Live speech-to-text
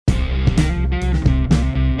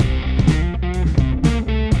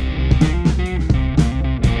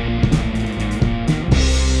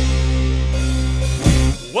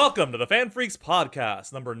Welcome to the Fan Freaks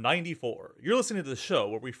Podcast, number 94. You're listening to the show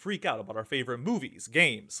where we freak out about our favorite movies,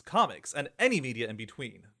 games, comics, and any media in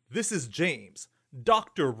between. This is James,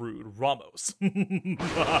 Dr. Rude Ramos,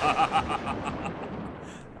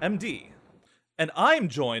 MD. And I'm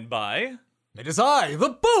joined by... It is I, the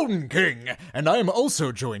Bone King, and I am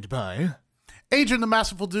also joined by... Adrian, the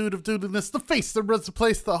masterful dude of doodiness, the face that runs the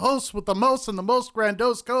place, the host with the most and the most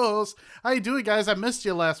grandiose co-host. How you doing, guys? I missed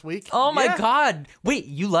you last week. Oh my god. Wait,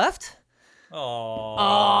 you left? Aww.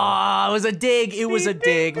 Oh, it was a dig. It was a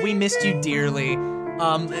dig. We missed you dearly.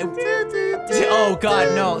 Oh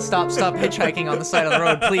god, no. Stop hitchhiking on the side of the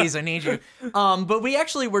road, please. I need you. But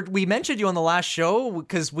we mentioned you on the last show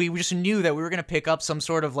because we just knew that we were going to pick up some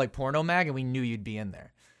sort of like porno mag and we knew you'd be in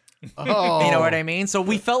there. Oh. You know what I mean? So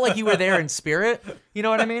we felt like you were there in spirit. You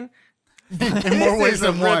know what I mean? In more ways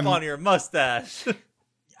than Rip one. on your mustache.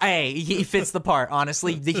 Hey, he fits the part,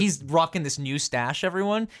 honestly. He's rocking this new stash,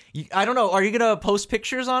 everyone. I don't know. Are you going to post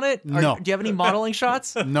pictures on it? No. Do you have any modeling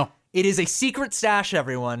shots? No. It is a secret stash,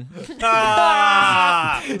 everyone.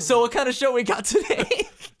 Ah! So what kind of show we got today?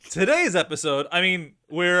 Today's episode, I mean,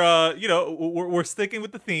 we're sticking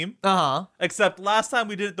with the theme. Uh-huh. Except last time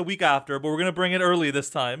we did it the week after, but we're going to bring it early this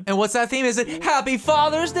time. And what's that theme? Is it Happy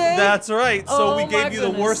Father's Day? That's right. So Oh we my gave you the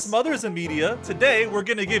goodness. worst mothers in media. Today, we're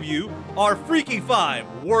going to give you our Freaky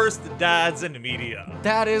 5 worst dads in media.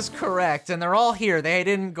 That is correct. And they're all here. They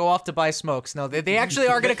didn't go off to buy smokes. No, they actually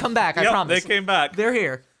are going to come back. I Yep, promise. they came back. They're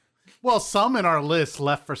here. Well, some in our list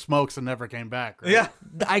left for smokes and never came back, right? Yeah.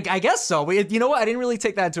 I guess so. You know what? I didn't really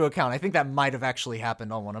take that into account. I think that might have actually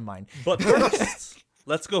happened on one of mine. But first,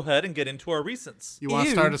 let's go ahead and get into our recents. You want to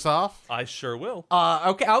Ew. start us off? I sure will.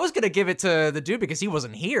 Okay, I was going to give it to the dude because he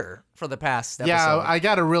wasn't here for the past episode. Yeah, I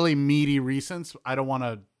got a really meaty recents. I don't want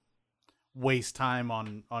to waste time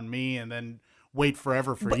on me and then wait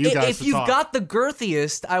forever for you guys If to you've talk. got the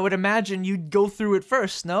girthiest, I would imagine you'd go through it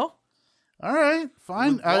first, no? All right,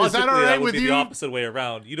 fine. Is that Logically, all right would with be you? the opposite way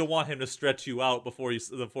around. You don't want him to stretch you out before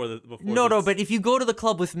No, but if you go to the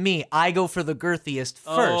club with me, I go for the girthiest first.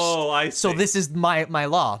 Oh, I see. So this is my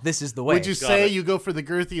law. This is the way. Would you Got say it. you go for the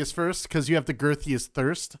girthiest first because you have the girthiest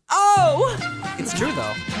thirst? Oh! It's true,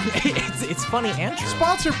 though. it's funny and true.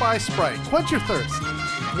 Sponsored by Sprite. Quench your thirst.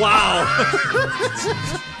 Wow.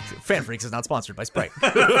 Fan Freaks is not sponsored by Sprite. All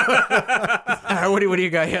right, what do you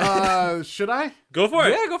got here? Should I? Go for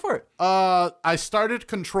it. Yeah, go for it. I started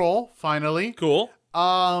Control finally. Cool.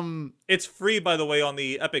 Um. It's free, by the way, on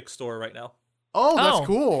the Epic Store right now. Oh, that's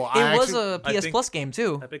cool. It was actually- a PS think- Plus game,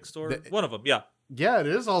 too. Epic Store? One of them, yeah. Yeah, it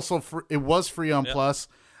is also free. It was free on Yeah. Plus.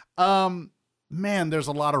 Man, there's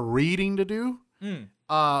a lot of reading to do. Hmm.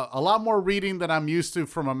 A lot more reading than I'm used to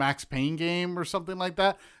from a Max Payne game or something like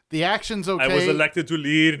that. The action's okay. I was elected to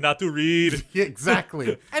lead, not to read. Yeah,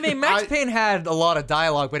 exactly. I mean, Max Payne had a lot of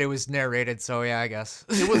dialogue, but it was narrated, so yeah, I guess.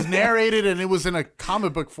 It was narrated and it was in a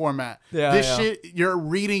comic book format. Yeah, This yeah. shit, you're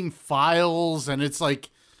reading files and it's like,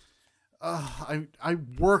 I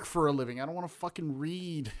work for a living. I don't want to fucking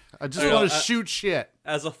read. I just I want know, to shoot shit.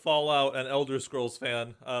 As a Fallout and Elder Scrolls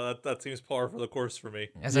fan, that seems par for the course for me.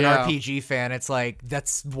 As an Yeah. RPG fan, it's like,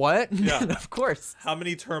 that's what? Yeah. Of course. How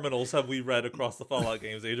many terminals have we read across the Fallout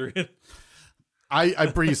games, Adrian? I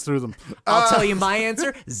breeze through them. I'll tell you my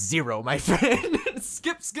answer, 0, my friend.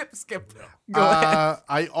 Skip. Go ahead.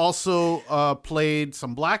 I also played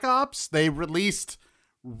some Black Ops. They released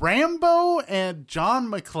Rambo and John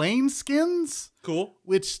McClane skins, Cool.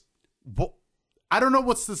 which I don't know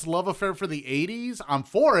what's this love affair for the 80s. I'm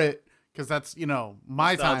for it because that's,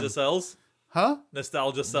 my Nostalgia time. sells. Huh?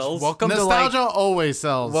 Nostalgia sells. Welcome Nostalgia to like, always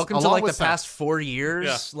sells. welcome to along like the with sex. past 4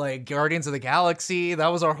 years. Like Guardians of the Galaxy, that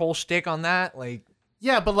was our whole shtick on that. Like,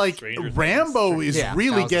 Yeah, but like Stranger Things. Rambo is Yeah, that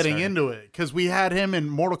really was the getting starter. into it because we had him in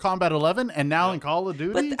Mortal Kombat 11 and now in Call of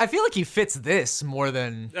Duty. but I feel like he fits this more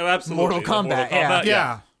than Oh, absolutely. Mortal The Kombat. Mortal Kombat,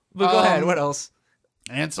 yeah. But go ahead. What else?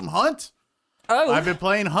 And some Hunt. Oh, I've been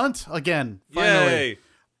playing Hunt again. Finally. Yay.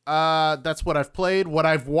 That's what I've played. What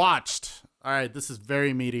I've watched. All right, this is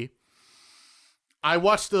very meaty. I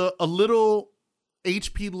watched a little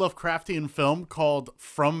H.P. Lovecraftian film called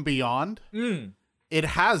From Beyond. It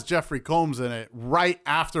has Jeffrey Combs in it right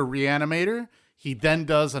after Reanimator. He then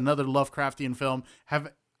does another Lovecraftian film.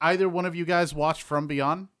 Have either one of you guys watched From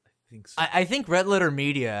Beyond? I think Red Letter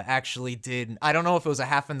Media actually did. I don't know if it was a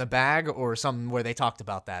half in the bag or something where they talked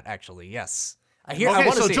about that. Actually, yes. I Okay,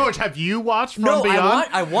 want to so see George, it. have you watched From No, Beyond?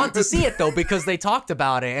 I want to see it though because they talked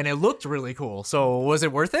about it and it looked really cool. So was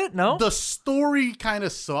it worth it? No. The story kind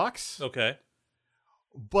of sucks, Okay.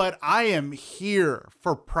 but I am here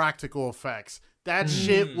for practical effects. That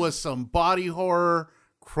shit was some body horror,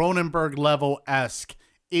 Cronenberg level-esque.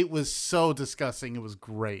 It was so disgusting. It was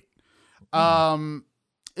great.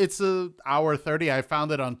 It's an hour 30. I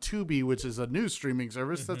found it on Tubi, which is a new streaming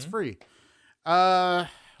service that's free. What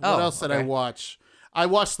else did I watch? I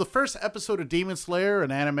watched the first episode of Demon Slayer,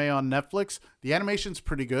 an anime on Netflix. The animation's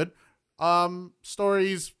pretty good.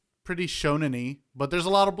 Story's pretty shonen-y, but there's a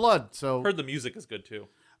lot of blood. So Heard the music is good too.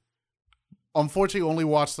 Unfortunately, only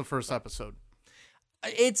watched the first episode.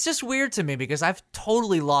 It's just weird to me because I've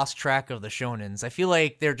totally lost track of the shonens. I feel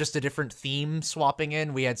like they're just a different theme swapping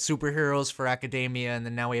in. We had superheroes for academia, and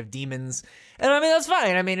then now we have demons. And I mean, that's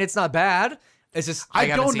fine. I mean, it's not bad. It's just I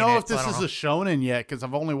don't know if this is a shonen yet because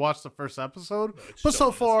I've only watched the first episode. But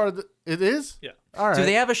so far, it is? Yeah. All right. Do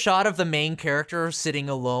they have a shot of the main character sitting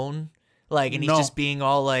alone? Like, and he's just being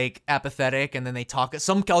all, like, apathetic, and then they talk.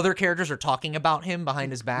 Some other characters are talking about him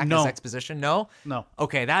behind his back as exposition. No? No.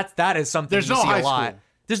 Okay, that is something There's you no see high a lot.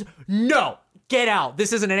 school. No! Get out.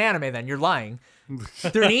 This isn't an anime, then. You're lying.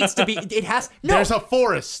 There needs to be... It has... No! There's a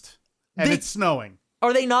forest, and it's snowing.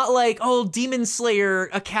 Are they not like, oh, Demon Slayer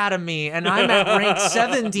Academy, and I'm at rank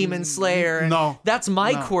 7 Demon Slayer, and No. that's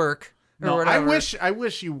my quirk, or No, whatever. I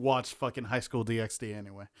wish you watched fucking High School DxD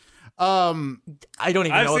anyway. I don't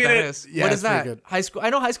even know what that is. Yeah, What it's is that? pretty good. High School? I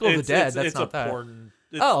know High School of the Dead. That's it's not a that. porn.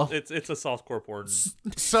 It's a softcore porn.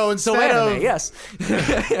 So instead So anime, of yes.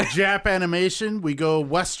 Jap animation, we go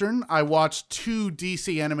Western. I watched 2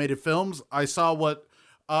 DC animated films. I saw what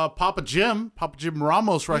Papa Jim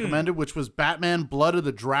Ramos recommended, which was Batman Blood of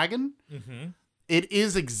the Dragon. It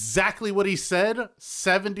is exactly what he said.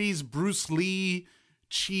 70s Bruce Lee,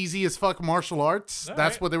 cheesy as fuck martial arts.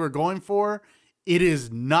 That's what they were going for. It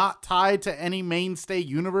is not tied to any mainstay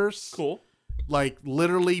universe. Cool. Like,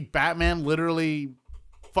 literally, Batman literally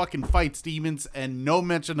fucking fights demons and no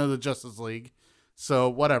mention of the Justice League. So,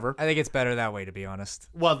 whatever. I think it's better that way, to be honest.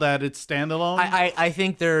 Well, that it's standalone. I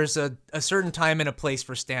think there's a certain time and a place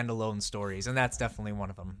for standalone stories, and that's definitely one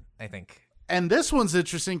of them, I think. And this one's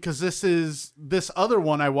interesting because this other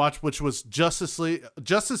one I watched, which was Justice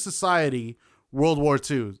Society World War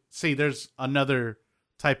II. See, there's another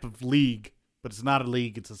type of league, but it's not a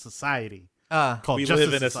league, it's a society. Called We Justice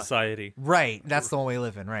live in a Society. Right, that's the one we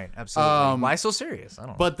live in, right, absolutely. Why so serious? I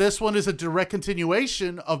don't know. But this one is a direct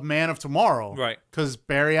continuation of Man of Tomorrow. Right. Because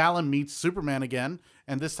Barry Allen meets Superman again.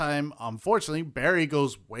 And this time, unfortunately, Barry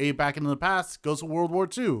goes way back into the past, goes to World War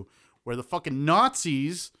II, where the fucking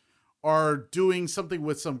Nazis are doing something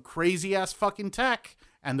with some crazy-ass fucking tech,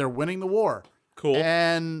 and they're winning the war. Cool.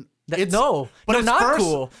 And but it's not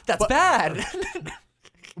cool. That's bad.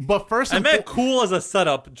 But first, I meant cool as a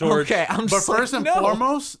setup, George. Okay, But first and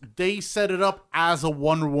foremost, they set it up as a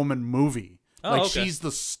Wonder Woman movie. Oh, like okay. she's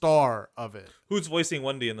the star of it. Who's voicing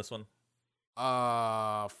Wendy in this one?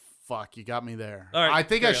 Fuck, you got me there. All right, I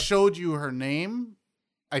think I showed you her name.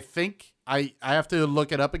 I think I have to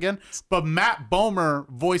look it up again. But Matt Bomer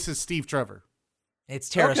voices Steve Trevor. It's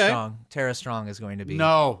Tara Okay. Strong. Tara Strong is going to be.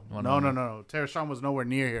 No. Wonder Woman. No. Tara Strong was nowhere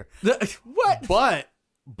near here. What? But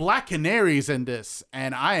Black Canary's in this,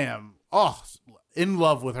 and I am in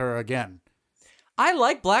love with her again. I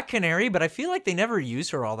like Black Canary, but I feel like they never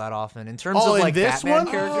use her all that often in terms Oh, of in like this Batman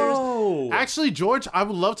one? characters. Oh. Actually, George, I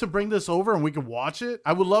would love to bring this over and we could watch it.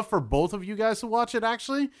 I would love for both of you guys to watch it,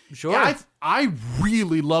 actually. Sure. Yeah, I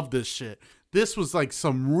really love this shit. This was like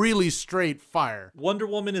some really straight fire. Wonder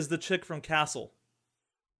Woman is the chick from Castle,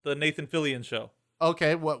 the Nathan Fillion show.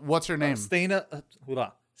 Okay, what's her name? Stana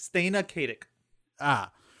Katic.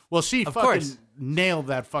 Well, she Of fucking course. nailed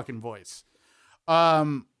that fucking voice.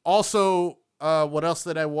 Also, what else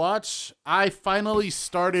did I watch? I finally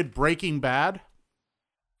started Breaking Bad.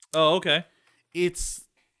 Oh, okay. It's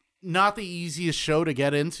not the easiest show to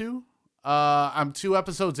get into. I'm 2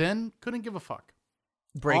 episodes in. Couldn't give a fuck.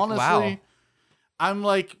 Honestly, Wow. I'm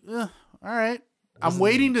like, all right. I'm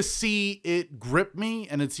waiting to see it grip me,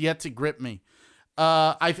 and it's yet to grip me.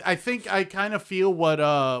 I think I kind of feel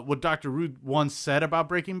what Dr. Rude once said about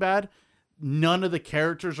Breaking Bad. None of the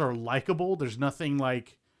characters are likable. There's nothing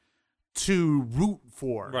like to root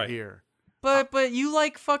for here. But you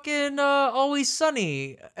like fucking Always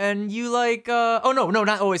Sunny, and you like not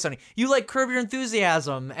Always Sunny. You like Curb Your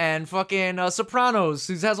Enthusiasm and fucking Sopranos,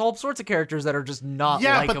 who has all sorts of characters that are just not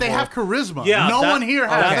Yeah, likable. but they have charisma. Yeah, no one here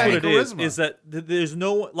has that's any what it is. charisma. Is that there's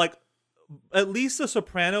no like, at least The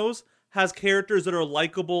Sopranos has characters that are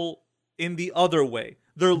likable in the other way.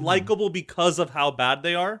 They're likable because of how bad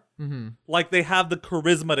they are. Mm-hmm. Like they have the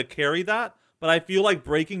charisma to carry that. But I feel like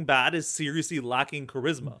Breaking Bad is seriously lacking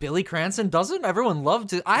charisma. Billy Cranston doesn't. Everyone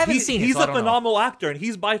loved it. I haven't seen it. He's so I a don't know. phenomenal actor, and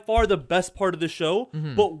he's by far the best part of the show.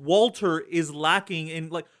 But Walter is lacking in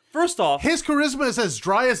like First off, his charisma is as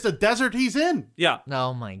dry as the desert he's in. yeah,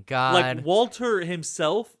 Oh my god. like Walter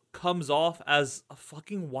himself comes off as a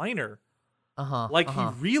fucking whiner. Like he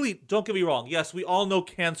really, don't get me wrong. Yes, we all know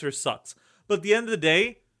cancer sucks, but at the end of the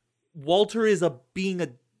day, Walter is a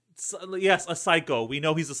psycho. We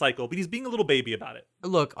know he's a psycho, but he's being a little baby about it.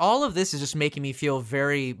 Look, all of this is just making me feel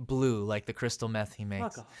very blue, like the crystal meth he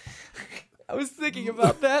makes. Fuck off. I was thinking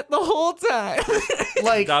about that the whole time.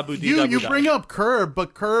 Like Dabu-dee, you bring up Curb,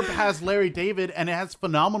 but Curb has Larry David and it has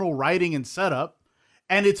phenomenal writing and setup,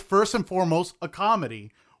 and it's first and foremost a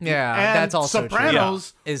comedy. Yeah, and that's also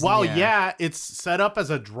Sopranos, true. It's set up as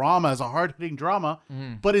a drama, as a hard-hitting drama,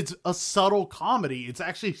 but it's a subtle comedy. It's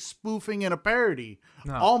actually spoofing and a parody,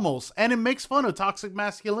 almost, and it makes fun of toxic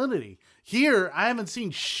masculinity. Here, I haven't seen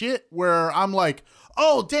shit where I'm like,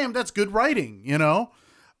 oh, damn, that's good writing, you know?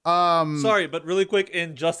 Sorry, but really quick,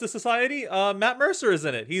 in Justice Society, Matt Mercer is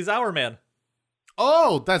in it. He's our man.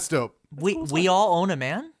 Oh, that's dope. We all own a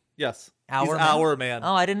man? Yes. Our He's man? our man.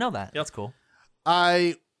 Oh, I didn't know that. That's cool.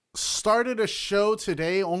 I started a show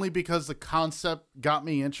today only because the concept got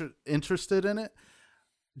me interested in it.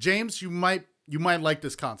 James, you might like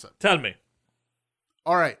this concept. Tell me.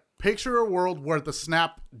 All right. Picture a world where the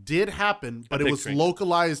snap did happen, but it was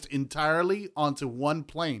localized entirely onto one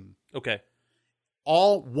plane. Okay.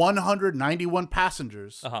 All 191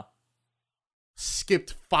 passengers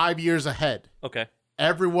skipped 5 years ahead. Okay.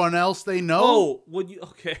 Everyone else they know. Oh,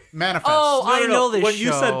 okay. Manifest. Oh, I know this when show.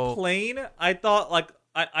 you said plane, I thought like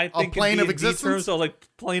I think plane in of D&D existence? terms, so like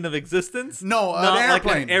plane of existence. No, an not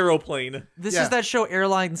airplane. like an aeroplane. This Yeah. is that show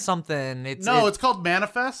Airline something. It's called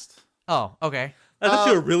Manifest. Oh, okay. That's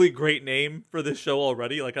actually a really great name for this show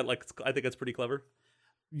already. I think it's pretty clever.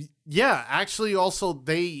 Yeah, actually, also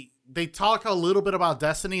they talk a little bit about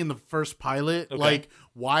Destiny in the first pilot. Okay. Like,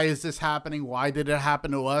 why is this happening? Why did it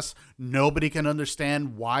happen to us? Nobody can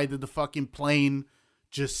understand why did the fucking plane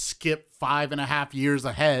just skip 5.5 years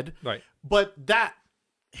ahead. Right. But that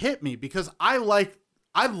hit me because I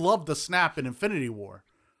love the snap in Infinity War,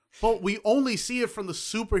 but we only see it from the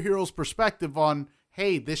superhero's perspective on,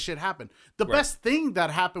 hey, this shit happened. The best thing that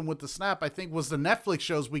happened with the snap, I think, was the Netflix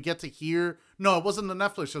shows we get to hear. No, it wasn't the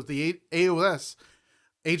Netflix shows, the AOS,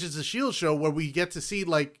 Agents of S.H.I.E.L.D. show, where we get to see,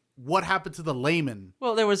 like, what happened to the layman.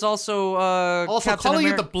 Well, there was also Captain calling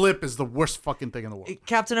America. it the blip is the worst fucking thing in the world.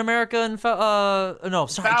 Captain America and I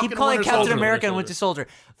keep calling Winter Captain Soldier. America and Winter Soldier.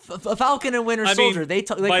 Falcon and Winter Soldier. They by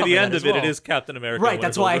cover the that end as of it, well. it is Captain America. Right, Winter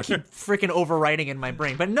that's why I Soldier. keep freaking overwriting in my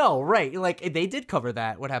brain. But no, right, like they did cover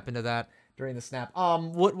that. What happened to that during the snap?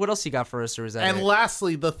 What else you got for us, or is that And it?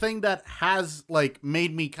 lastly, the thing that has, like,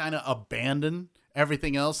 made me kind of abandon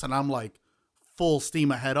everything else, and I'm like full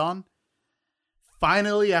steam ahead on.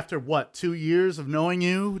 Finally, after what, 2 years of knowing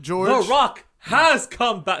you, George? The Rock has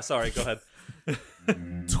come back. Sorry, go ahead.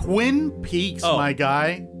 Twin Peaks, my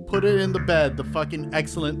guy. Put it in the bed. The fucking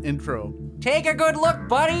excellent intro. Take a good look,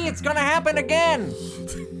 buddy. It's gonna happen again.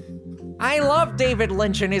 I love David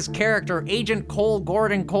Lynch and his character, Agent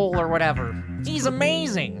Gordon Cole, or whatever. He's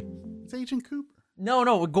amazing. It's Agent Cooper.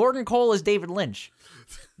 No, Gordon Cole is David Lynch.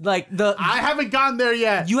 Like I haven't gotten there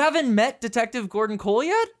yet. You haven't met Detective Gordon Cole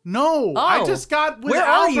yet? No, I just got with Where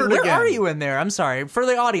Albert are you? Where again. are you in there? I'm sorry. For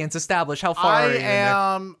the audience, establish how far I are you in there?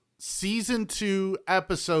 am season 2,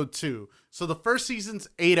 episode 2. So the first season's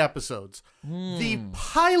 8 episodes. The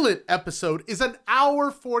pilot episode is an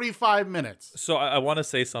hour 45 minutes. So I want to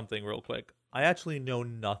say something real quick. I actually know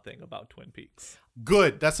nothing about Twin Peaks.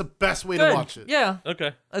 Good. That's the best way to watch it. Yeah.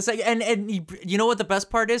 Okay. It's like, and you know what the best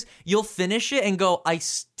part is? You'll finish it and go, I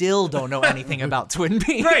still don't know anything about Twin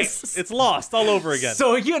Peaks. Great. It's lost all over again.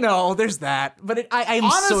 So, there's that. But I'm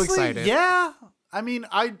Honestly, so excited. Yeah. I mean,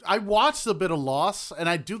 I watched a bit of Lost, and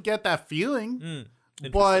I do get that feeling.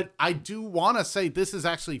 But I do want to say this is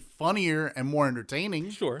actually funnier and more entertaining.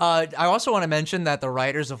 Sure. I also want to mention that the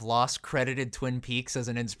writers of Lost credited Twin Peaks as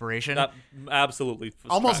an inspiration. That absolutely.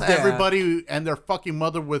 Almost Yeah. everybody and their fucking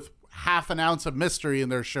mother with half an ounce of mystery in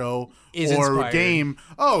their show Is or inspired. game.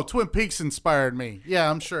 Oh, Twin Peaks inspired me. Yeah,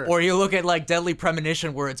 I'm sure. Or you look at like Deadly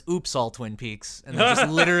Premonition where it's oops all Twin Peaks. And they're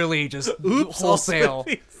just literally just Oops, all wholesale.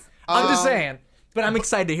 Twin Peaks. I'm just saying. But I'm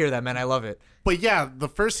excited to hear that, man. I love it. But yeah, the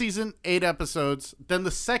first season, 8 episodes. Then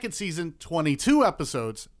the second season, 22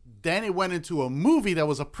 episodes. Then it went into a movie that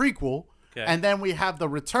was a prequel. Okay. And then we have The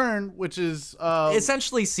Return, which is...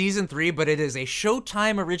 Essentially season 3, but it is a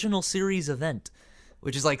Showtime original series event,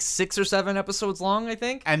 which is like 6 or 7 episodes long, I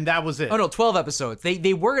think. and that was it. Oh no, 12 episodes.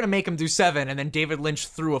 They were gonna make him do 7, and then David Lynch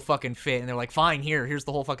threw a fucking fit, and they're like, fine, here's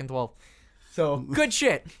the whole fucking 12. So good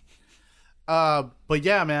shit. But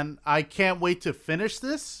yeah, man, I can't wait to finish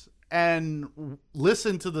this and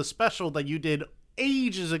listen to the special that you did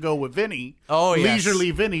ages ago with Vinny. Oh, yes.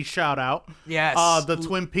 Leisurely Vinny, shout out. Yes. The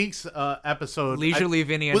Twin Peaks episode. Leisurely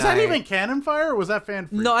Vinny and Was that even Canon Fire or was that Fan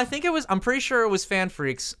Freaks? No, I think it was. I'm pretty sure it was Fan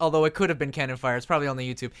Freaks, although it could have been Cannon Fire. It's probably on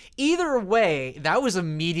the YouTube. Either way, that was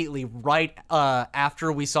immediately right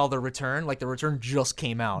after we saw The Return. Like, The Return just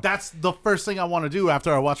came out. That's the first thing I want to do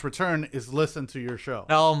after I watch Return is listen to your show.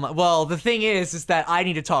 Well, the thing is that I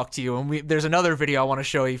need to talk to you, and there's another video I want to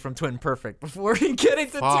show you from Twin Perfect before we get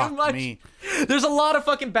into too much. Me. There's a lot of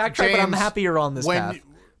fucking backtrack, but I'm happy you're on this path.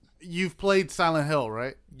 You've played Silent Hill,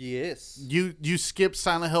 right? Yes. You skipped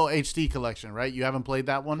Silent Hill HD collection, right? You haven't played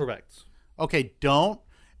that one? Correct. Okay, don't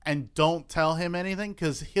tell him anything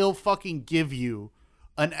because he'll fucking give you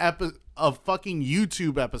a fucking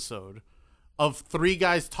YouTube episode of 3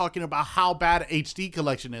 guys talking about how bad HD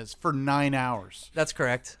collection is for 9 hours. That's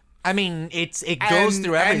correct. I mean, it goes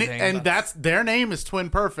through everything. And that's their name is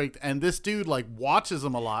Twin Perfect, and this dude like watches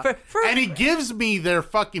them a lot. And he gives me their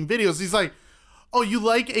fucking videos. He's like, "Oh, you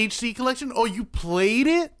like HD collection? Oh, you played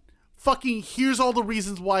it? Fucking here's all the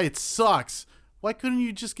reasons why it sucks. Why couldn't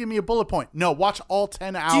you just give me a bullet point? No, watch all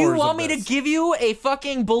 10 hours. Do you want me to give you a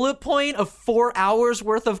fucking bullet point of 4 hours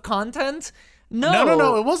worth of content?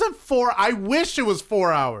 No. It wasn't 4. I wish it was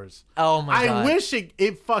 4 hours. Oh my god. I wish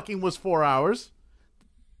it fucking was 4 hours.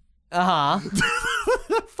 Fuck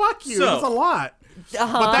you. That's a lot.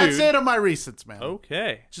 But that's it on my recents, man.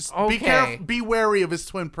 Okay. Just be careful. Be wary of his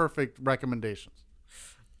Twin Perfect recommendations.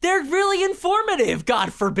 They're really informative.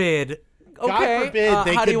 God forbid. Okay. God forbid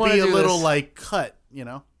they could be a little like cut. You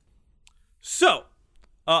know. So,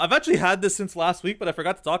 I've actually had this since last week, but I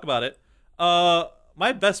forgot to talk about it.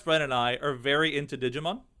 My best friend and I are very into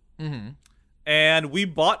Digimon. Mm-hmm. And we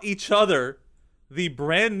bought each other the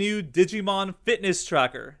brand new Digimon fitness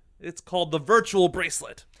tracker. It's called the Virtual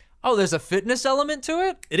Bracelet. Oh, there's a fitness element to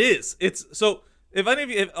it? It is. It's so if any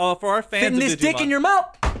of you for our fans fitness of Digimon, dick in your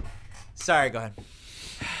mouth. Sorry, go ahead.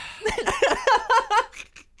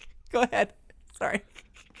 Go ahead. Sorry.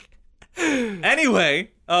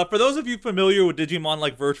 Anyway, for those of you familiar with Digimon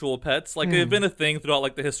like virtual pets, like they've been a thing throughout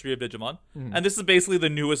like the history of Digimon. And this is basically the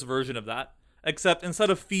newest version of that. Except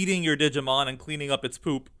instead of feeding your Digimon and cleaning up its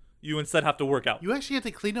poop, you instead have to work out. You actually have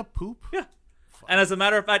to clean up poop? Yeah. And as a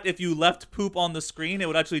matter of fact, if you left poop on the screen, it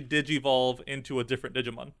would actually digivolve into a different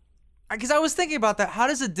Digimon. Because I was thinking about that. How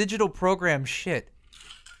does a digital program shit?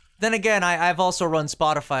 Then again, I've also run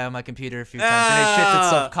Spotify on my computer a few times, and it shits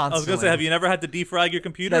itself constantly. I was going to say, have you never had to defrag your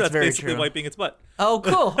computer? That's very basically true. Wiping its butt. Oh,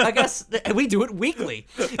 cool. I guess we do it weekly.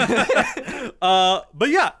 But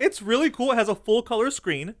yeah, it's really cool. It has a full color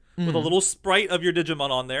screen with a little sprite of your Digimon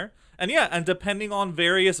on there. And yeah, and depending on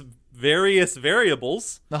various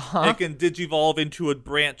variables, it can digivolve into a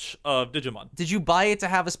branch of Digimon. Did you buy it to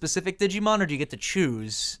have a specific Digimon, or do you get to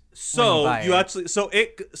choose? So it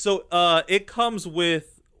comes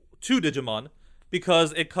with 2 Digimon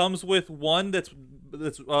because it comes with one that's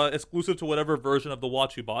exclusive to whatever version of the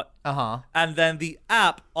watch you bought. And then the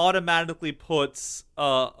app automatically puts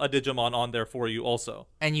a Digimon on there for you also.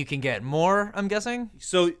 And you can get more, I'm guessing?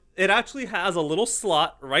 So it actually has a little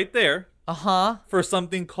slot right there. For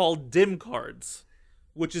something called DIM cards,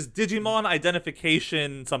 which is Digimon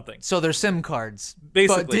identification something. So they're SIM cards.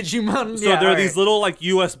 Basically. But Digimon, so there are these little like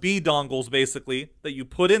USB dongles basically that you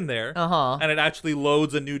put in there. And it actually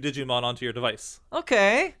loads a new Digimon onto your device.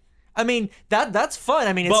 Okay. I mean, that's fun.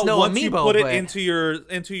 I mean, it's but no once amiibo, you put it into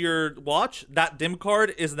your watch, that DIM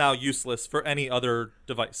card is now useless for any other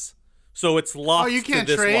device. So it's locked. Oh, you can't to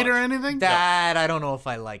this trade watch. or anything? I don't know if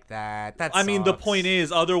I like that. I mean, the point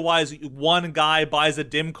is, otherwise, one guy buys a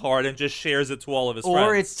DIM card and just shares it to all of his friends.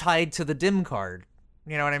 Or it's tied to the DIM card.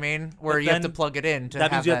 You know what I mean? Where you have to plug it in.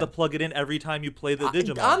 That means you have to plug it in every time you play the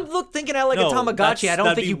Digimon. I'm thinking I like a Tamagotchi. I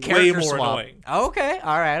don't think you character way more swap. Annoying. Okay,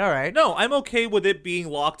 all right. No, I'm okay with it being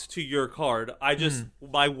locked to your card. I just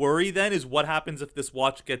my worry then is what happens if this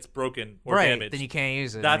watch gets broken or damaged. Then you can't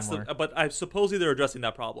use it anymore. But I supposedly they're addressing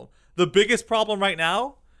that problem. The biggest problem right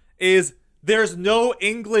now is there's no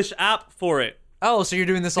English app for it. Oh, so you're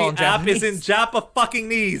doing this all in The app Japanese? is in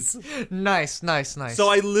Japa-fucking-nese. Nice. So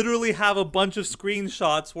I literally have a bunch of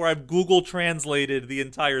screenshots where I've Google translated the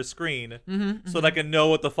entire screen so that I can know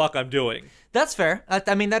what the fuck I'm doing. That's fair.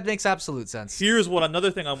 I mean, that makes absolute sense. Here's another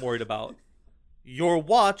thing I'm worried about. Your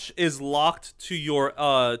watch is locked to your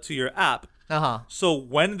app. So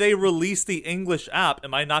when they release the English app,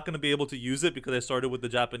 am I not going to be able to use it because I started with the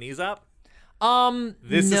Japanese app?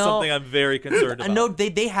 This is something I'm very concerned about. No,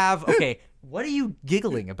 they have, okay. What are you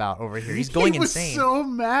giggling about over here? He's going insane. He was so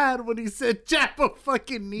mad when he said Jappa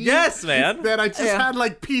fucking knee. Yes, man. That I just had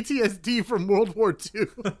like PTSD from World War II.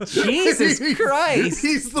 Jesus Christ.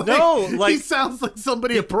 He's like, No, like- he sounds like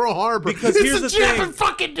somebody at Pearl Harbor. Because it's here's a the thing. Jappa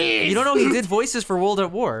fucking knee. You don't know he did voices for World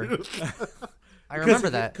at War. I remember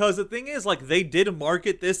that. Because the thing is, like, they did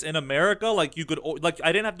market this in America. Like, you could, like,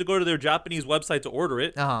 I didn't have to go to their Japanese website to order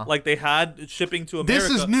it. Like, they had shipping to America.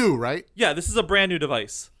 This is new, right? Yeah, this is a brand new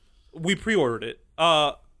device. We pre-ordered it.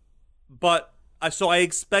 But so I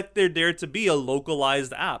expect there to be a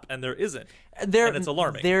localized app, and there isn't. And it's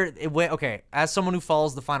alarming. Okay, as someone who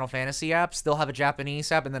follows the Final Fantasy apps, they'll have a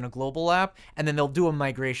Japanese app and then a global app, and then they'll do a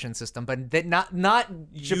migration system. But not Japan.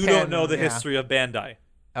 You don't know the history of Bandai.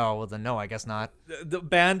 Oh, well then no, I guess not. The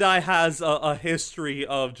Bandai has a history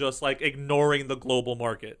of just like ignoring the global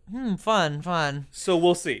market. Fun. So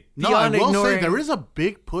we'll see. No, Beyond I will ignoring- say there is a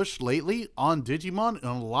big push lately on Digimon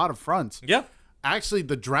on a lot of fronts. Yeah. Actually,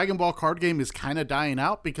 the Dragon Ball card game is kind of dying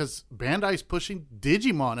out because Bandai's pushing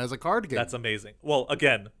Digimon as a card game. That's amazing. Well,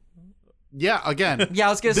 again. Yeah, again. Yeah, I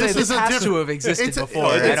was gonna say this has to have existed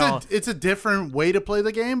before. It's a different way to play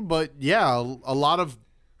the game, but yeah, a lot of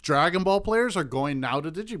Dragon Ball players are going now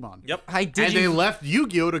to Digimon. Yep. And they left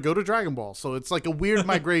Yu-Gi-Oh to go to Dragon Ball, so it's like a weird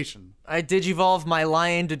migration. I digivolved my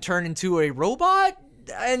lion to turn into a robot,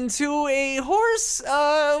 into a horse.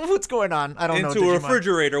 What's going on? I don't know. Into a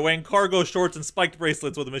refrigerator wearing cargo shorts and spiked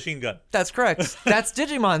bracelets with a machine gun. That's correct. That's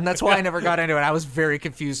Digimon. That's why I never got into it. I was very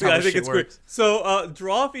confused how I this think shit it's works. great. So,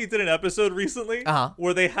 Drawfeed did an episode recently Uh-huh.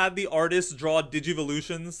 where they had the artists draw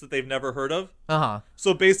Digivolutions that they've never heard of. Uh-huh.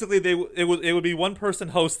 So basically, it would be one person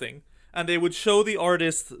hosting, and they would show the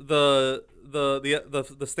artist the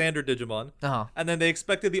standard Digimon, Uh-huh. and then they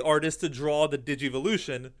expected the artist to draw the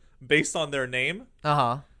Digivolution based on their name.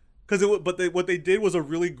 Uh-huh. What they did was a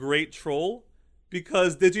really great troll,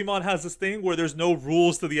 because Digimon has this thing where there's no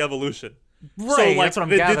rules to the evolution. Right, So like that's what I'm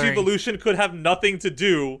the gathering. Digivolution could have nothing to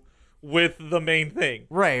do with the main thing.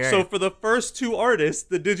 Right. So for the first two artists,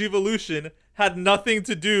 the Digivolution had nothing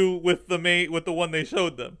to do with the one they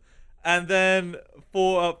showed them. And then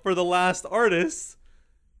for the last artist,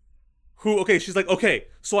 she's like, okay,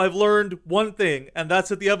 so I've learned one thing, and that's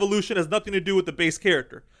that the evolution has nothing to do with the base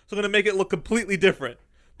character. So I'm gonna make it look completely different.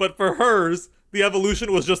 But for hers, the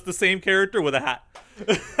evolution was just the same character with a hat.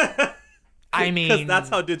 I mean, because that's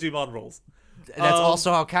how Digimon rolls. that's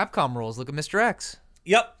also how Capcom rolls. Look at Mr. X.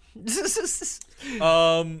 Yep.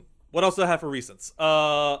 What else do I have for recents?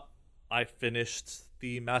 I finished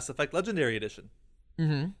the Mass Effect Legendary Edition.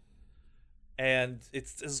 Mm-hmm. And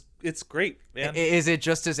it's great, man. Is it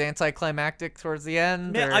just as anticlimactic towards the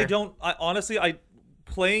end? Man, or? honestly,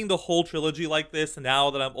 playing the whole trilogy like this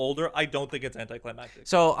now that I'm older, I don't think it's anticlimactic.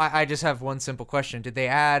 So I just have one simple question: did they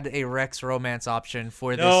add a Rex romance option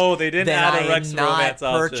for this? No, they didn't then add a Rex romance I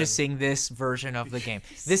am not purchasing this version of the game.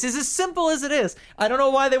 This is as simple as it is. I don't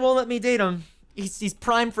know why they won't let me date him. He's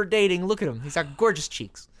primed for dating. Look at him. He's got gorgeous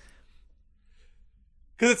cheeks.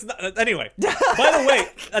 Because it's not. Anyway, by the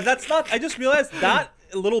way, that's not. I just realized that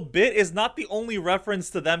little bit is not the only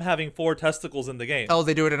reference to them having 4 testicles in the game. Oh,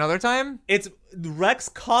 they do it another time? It's Rex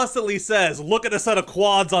constantly says, "Look at a set of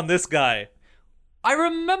quads on this guy." I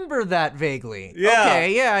remember that vaguely. Yeah.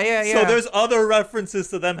 Okay, yeah. So there's other references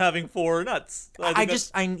to them having 4 nuts.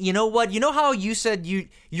 You know what? You know how you said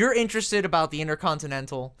you're interested about the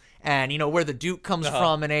Intercontinental and you know where the Duke comes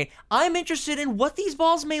from, and I'm interested in what these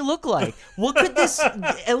balls may look like. What could this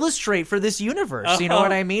illustrate for this universe? You know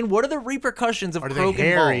what I mean? What are the repercussions of Are they Krogan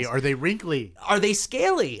hairy? balls? Are they wrinkly? Are they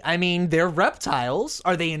scaly? I mean, they're reptiles.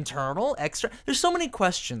 Are they internal? Extra? There's so many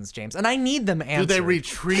questions, James, and I need them answered. Do they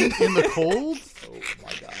retreat in the cold? Oh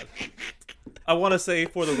my god. I want to say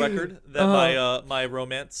for the record that my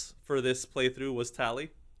romance for this playthrough was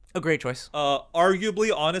Tally. A great choice.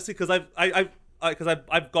 Arguably, honestly, because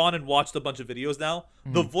I've gone and watched a bunch of videos now.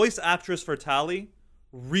 The voice actress for Tally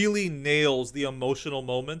really nails the emotional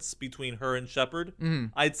moments between her and Shepard.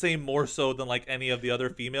 I'd say more so than like any of the other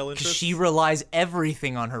female interests. She relies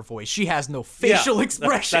everything on her voice. She has no facial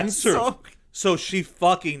expression. That's true. So she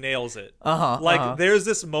fucking nails it. There's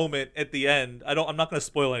this moment at the end. I'm not gonna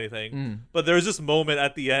spoil anything, but there's this moment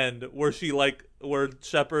at the end where where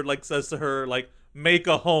Shepard says to her make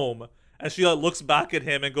a home, and she looks back at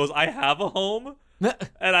him and goes, "I have a home,"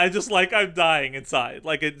 and I just I'm dying inside.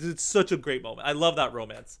 It's such a great moment. I love that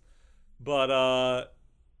romance, but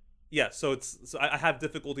yeah. So I have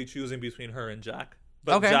difficulty choosing between her and Jack,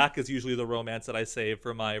 but Okay. Jack is usually the romance that I save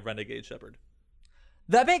for my renegade Shepard.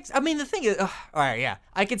 That makes, the thing is, all right, yeah,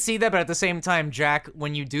 I could see that, but at the same time, Jack,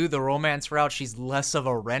 when you do the romance route, she's less of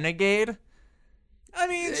a renegade. I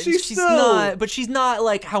mean, she's still not, but she's not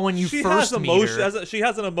like how when you she first has meet her. she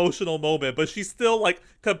has an emotional moment, but she's still like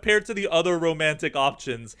compared to the other romantic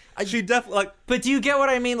options. She definitely like. But do you get what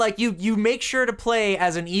I mean? Like you make sure to play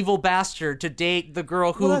as an evil bastard to date the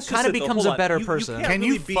girl who kind of becomes a better person. Can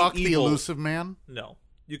really you fuck the elusive man? No.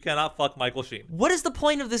 You cannot fuck Michael Sheen. What is the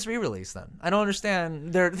point of this re-release then? I don't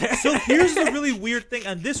understand. So here's the really weird thing,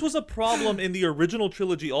 and this was a problem in the original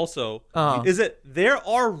trilogy also, is that there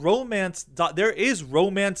is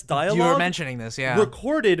romance dialogue. You were mentioning this, yeah.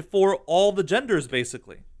 Recorded for all the genders,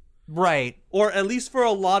 basically. Right. Or at least for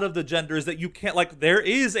a lot of the genders that you can't, like, there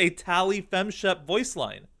is a Tally Femshep voice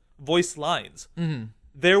lines. Mm-hmm.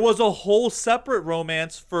 There was a whole separate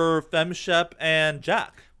romance for Femshep and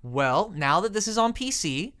Jack. Well, now that this is on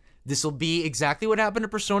PC, this will be exactly what happened to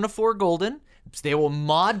Persona 4 Golden. They will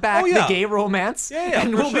mod back the gay romance,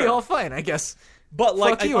 and we'll be all fine, I guess. But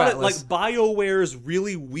like, I thought like BioWare's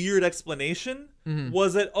really weird explanation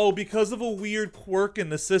was that, because of a weird quirk in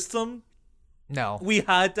the system, we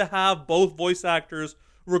had to have both voice actors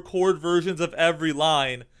record versions of every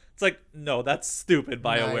line. It's like, no, that's stupid,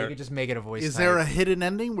 BioWare. No, you could just make it a voice. Is there a hidden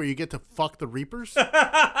ending where you get to fuck the Reapers?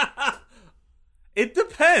 It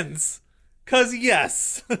depends. 'Cause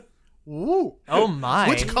yes. Ooh. Oh my.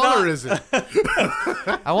 Which color is it?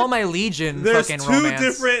 I want my Legion fucking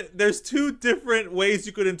romance. There's two different ways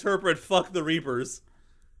you could interpret fuck the Reapers.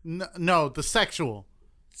 No, the sexual.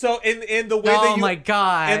 So in the way that you, my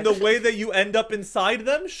God. in the way that you end up inside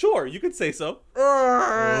them, sure, you could say so.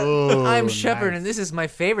 I'm Shepard, and this is my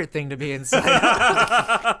favorite thing to be inside.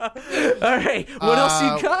 All right, what else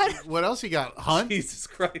you got? What else you got? Hunt? Jesus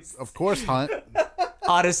Christ. Of course, Hunt.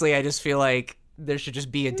 Honestly, I just feel like there should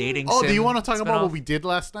just be a dating sim. Do you want to talk about what we did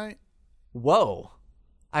last night? Whoa.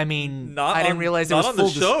 I mean, I didn't realize it was on the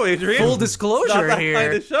show, Adrian. Full disclosure not that here.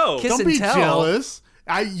 Kind of show. Kiss Don't and be tell. jealous.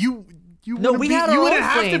 You wouldn't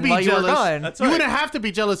have to be jealous. That's right. You wouldn't have to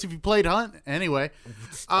be jealous if you played Hunt. Anyway.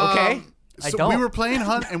 Okay. I don't. We were playing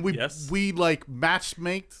Hunt and we like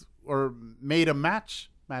matchmaked or made a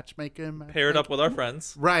matchmaking. Paired up with our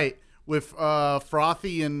friends. Right. With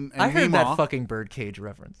Frothy and I heard Meemaw. that fucking birdcage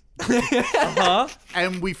reference.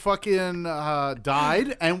 And we fucking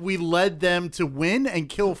died and we led them to win and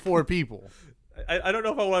kill 4 people. I don't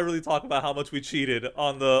know if I want to really talk about how much we cheated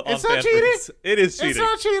on the. It's not cheating. It is cheating. It's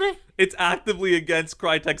not cheating. It's actively against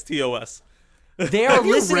Crytek's TOS. They are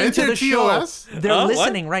listening to the TOS? show. They're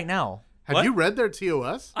listening right now. Have you read their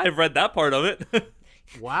TOS? I've read that part of it.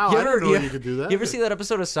 Wow, I didn't know you could do that. You ever see that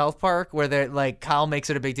episode of South Park where they're like Kyle makes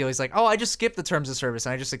it a big deal? He's like, "Oh, I just skipped the terms of service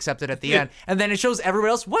and I just accept it at the end," and then it shows everyone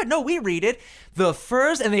else. What? No, we read it the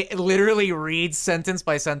first, and they literally read sentence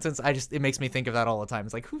by sentence. It makes me think of that all the time.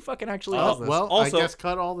 It's like, who fucking actually does this? Well, Also, I guess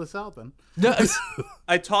cut all this out then.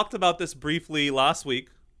 I talked about this briefly last week,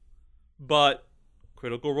 but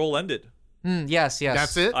Critical Role ended. Yes.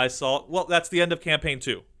 That's it? I saw. Well, that's the end of campaign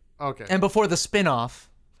 2. Okay. And before the spin-off.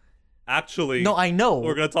 Actually, no, I know.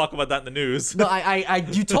 We're gonna talk about that in the news. No,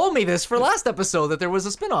 you told me this for last episode that there was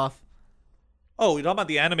a spin-off. Oh, you're talking about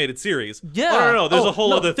the animated series? Yeah. Oh, no. There's a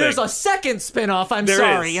whole other thing. There's a second spin-off, in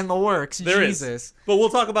the works. There Jesus. Is. But we'll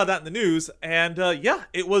talk about that in the news. And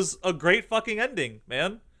it was a great fucking ending,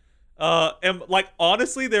 man. And like,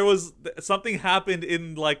 honestly, there was something happened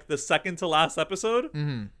in like the second to last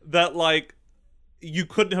episode that like you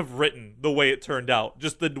couldn't have written the way it turned out.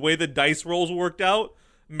 Just the way the dice rolls worked out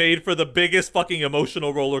made for the biggest fucking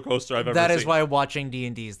emotional roller coaster I've ever seen. That is why watching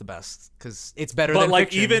D&D is the best, because it's better than fiction. But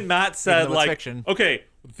like even Matt said, like, fiction. Okay,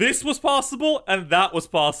 this was possible and that was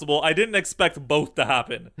possible. I didn't expect both to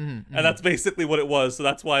happen, and that's basically what it was. So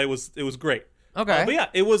that's why it was great. Okay, but yeah,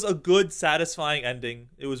 it was a good, satisfying ending.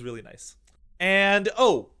 It was really nice. And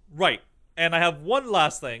and I have one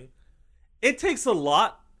last thing. It takes a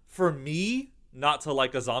lot for me not to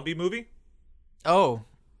like a zombie movie. Oh.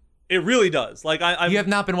 It really does. Like you have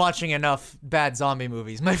not been watching enough bad zombie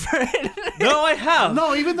movies, my friend. No, I have.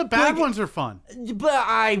 No, even the bad ones are fun. But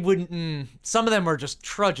I wouldn't. Some of them are just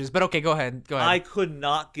trudges. But okay, go ahead. I could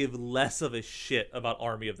not give less of a shit about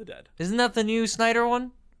Army of the Dead. Isn't that the new Snyder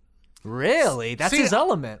one? Really? That's his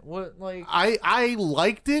element. What like? I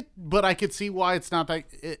liked it, but I could see why it's not that.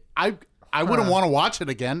 I wouldn't want to watch it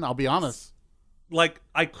again. I'll be honest. Like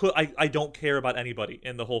I don't care about anybody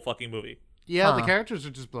in the whole fucking movie. Yeah, the characters are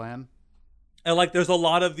just bland. And like there's a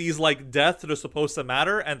lot of these like deaths that are supposed to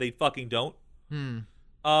matter and they fucking don't.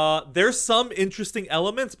 There's some interesting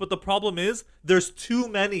elements, but the problem is there's too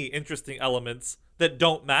many interesting elements that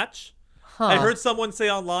don't match. I heard someone say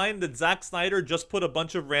online that Zack Snyder just put a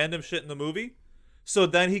bunch of random shit in the movie, so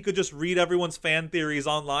then he could just read everyone's fan theories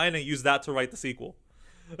online and use that to write the sequel.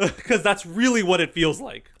 Because that's really what it feels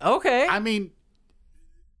like. Okay. I mean,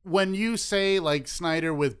 when you say like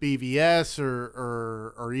Snyder with BVS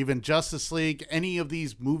or even Justice League, any of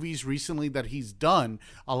these movies recently that he's done,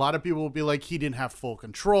 a lot of people will be like, he didn't have full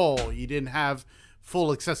control, he didn't have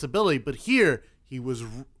full accessibility. But here, he was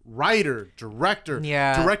writer, director,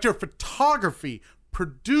 director of photography,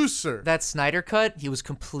 producer. That Snyder cut, he was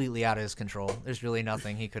completely out of his control. There's really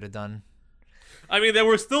nothing he could have done. I mean, there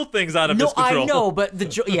were still things out of his control. No, I know,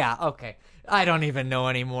 but yeah, okay. I don't even know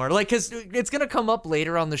anymore. Like, because it's going to come up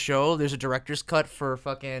later on the show. There's a director's cut for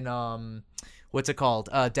fucking, what's it called?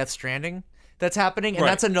 Death Stranding that's happening. And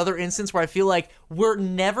that's another instance where I feel like we're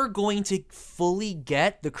never going to fully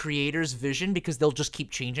get the creator's vision because they'll just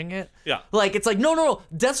keep changing it. Yeah. Like, it's like, no.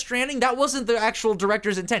 Death Stranding, that wasn't the actual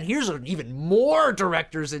director's intent. Here's an even more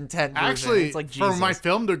director's intent version. Actually, it's like, for my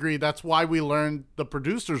film degree, that's why we learned the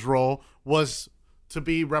producer's role was to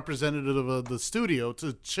be representative of the studio,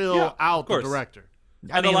 to chill out the director.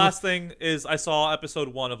 And the last thing is I saw episode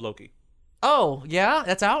 1 of Loki. Oh, yeah?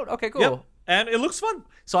 That's out? Okay, cool. Yep. And it looks fun.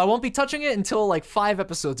 So I won't be touching it until like 5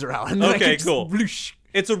 episodes are out. And then okay, cool.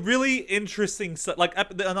 It's a really interesting set. Like,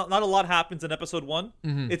 not a lot happens in episode 1.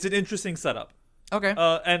 Mm-hmm. It's an interesting setup. Okay.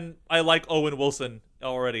 And I like Owen Wilson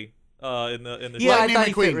already in the yeah, show. I thought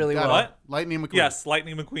he fit really well. What? Lightning McQueen. Yes,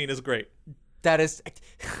 Lightning McQueen is great. That is,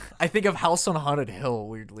 I think of House on Haunted Hill,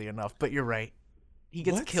 weirdly enough, but you're right. He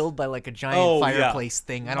gets killed by like a giant fireplace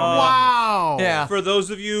thing. I don't know. Wow. Yeah. For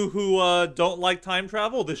those of you who don't like time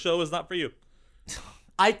travel, this show is not for you.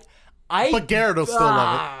 But Garrett will still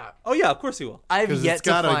love it. Oh yeah, of course he will. I've yet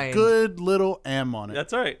to find. It's got a good little M on it.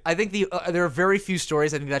 That's all right. I think there are very few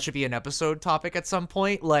stories. I think that should be an episode topic at some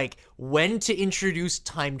point, like when to introduce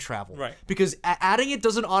time travel. Right. Because adding it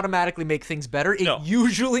doesn't automatically make things better. It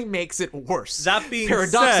usually makes it worse. That being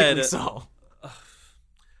paradoxically said, so.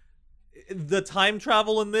 The time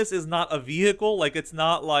travel in this is not a vehicle. Like, it's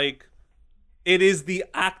not like it is the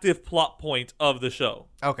active plot point of the show.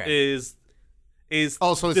 Okay. So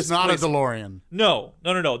it's not a DeLorean. No.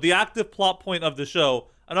 The active plot point of the show,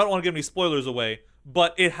 and I don't want to give any spoilers away,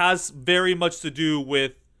 but it has very much to do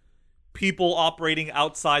with people operating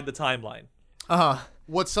outside the timeline.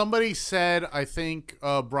 What somebody said, I think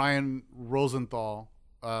Brian Rosenthal,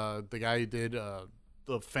 the guy who did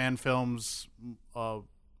the fan films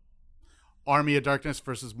Army of Darkness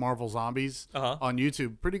versus Marvel Zombies on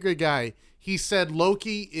YouTube, pretty good guy. He said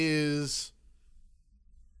Loki is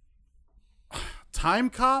Time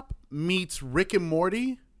Cop meets Rick and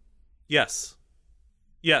Morty. Yes.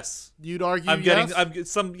 You'd argue.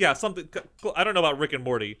 Something. I don't know about Rick and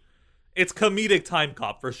Morty. It's comedic Time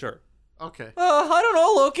Cop for sure. Okay. I don't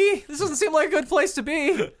know, Loki. This doesn't seem like a good place to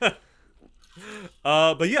be.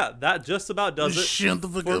 But yeah, that just about does it Shut the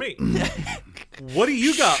fuck for up. me. What do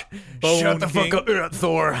you got, Bone Shut the King? fuck up,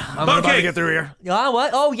 Thor. I'm Bone about King. to get through here.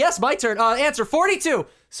 What? Oh, yes, my turn. Answer 42.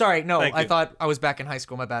 Sorry, no, Thank I you. thought I was back in high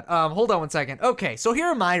school. My bad. Hold on one second. Okay, so here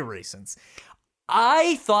are my reasons.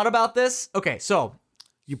 I thought about this. Okay, so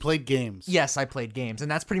You played games. yes, I played games, and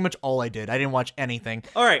that's pretty much all I did. I didn't watch anything.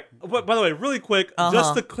 All right. But by the way, really quick,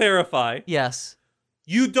 just to clarify, Yes.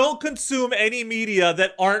 you don't consume any media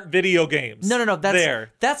that aren't video games. No. That's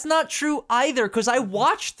That's not true either, because I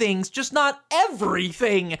watch things, just not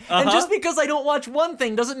everything. And just because I don't watch one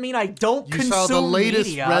thing doesn't mean I don't You consume saw the latest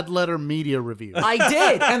media. Red Letter Media review. I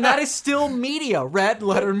did, and that is still media. Red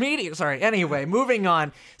letter media. Sorry. Anyway, moving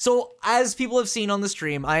on. So, as people have seen on the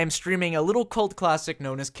stream, I am streaming a little cult classic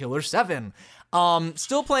known as Killer 7.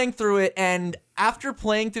 Still playing through it, and after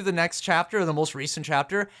playing through the next chapter, the most recent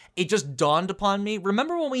chapter, it just dawned upon me.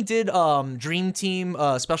 Remember when we did Dream Team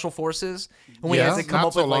Special Forces? When we had to come not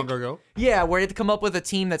up so with long ago. Yeah, where you had to come up with a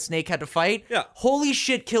team that Snake had to fight. Yeah. Holy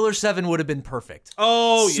shit, Killer 7 would have been perfect.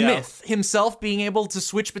 Oh, Smith himself being able to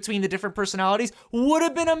switch between the different personalities would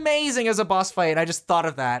have been amazing as a boss fight. I just thought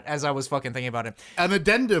of that as I was fucking thinking about it. An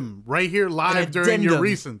addendum right here live An during your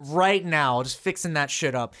addendum recents. right now, just fixing that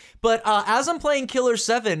shit up. But as I'm playing Killer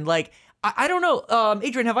 7, like, I don't know,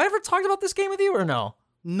 Adrian, have I ever talked about this game with you or no?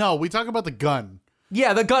 No, we talk about the gun.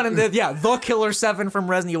 Yeah, the gun and the Killer 7 from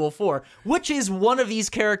Resident Evil 4, which is one of these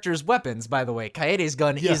characters' weapons, by the way. Kaede's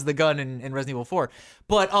gun is the gun in Resident Evil 4.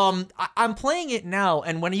 But I'm playing it now,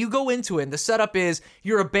 and when you go into it, and the setup is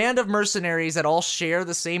you're a band of mercenaries that all share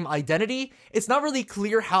the same identity. It's not really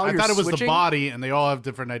clear how you're switching. I thought it was the body, and they all have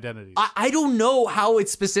different identities. I don't know how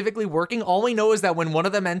it's specifically working. All we know is that when one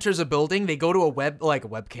of them enters a building, they go to a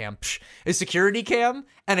webcam, a security cam,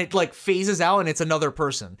 and it like phases out and it's another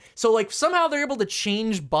person. So like somehow they're able to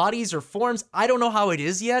change bodies or forms. I don't know how it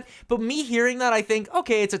is yet, but me hearing that, I think,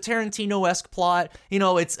 okay, it's a Tarantino-esque plot. You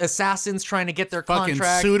know, it's assassins trying to get their Fucking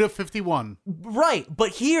contract. Suda 51. Right,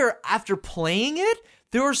 but here, after playing it,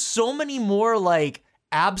 there are so many more like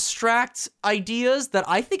abstract ideas that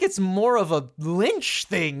I think it's more of a Lynch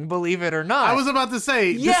thing, believe it or not. I was about to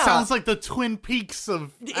say, this sounds like the Twin Peaks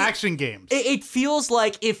of action games. It feels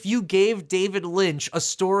like if you gave David Lynch a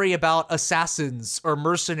story about assassins or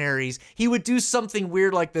mercenaries, he would do something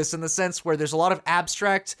weird like this, in the sense where there's a lot of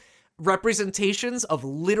abstract representations of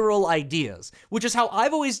literal ideas, which is how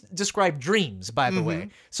I've always described dreams, by the way.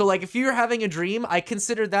 So like if you're having a dream, I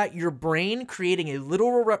consider that your brain creating a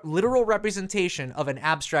literal representation of an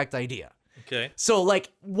abstract idea. Okay. So like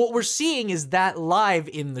what we're seeing is that live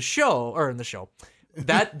in the show.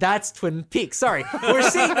 That's Twin Peaks. Sorry. We're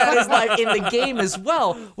seeing that as live in the game as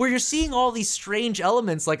well, where you're seeing all these strange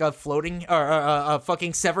elements, like a floating or a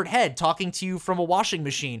fucking severed head talking to you from a washing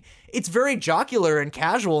machine. It's very jocular and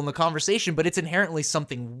casual in the conversation, but it's inherently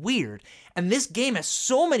something weird. And this game has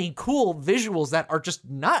so many cool visuals that are just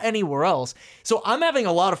not anywhere else. So I'm having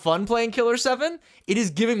a lot of fun playing Killer 7. It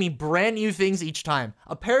is giving me brand new things each time.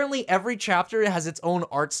 Apparently every chapter has its own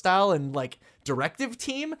art style and like directive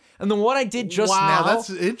team, and the one I did just now,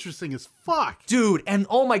 that's interesting as fuck, dude. And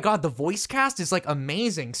oh my god, the voice cast is like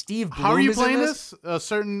amazing. Steve Bloom. How are you playing this? A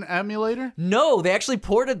certain emulator? No, they actually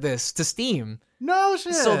ported this to Steam. No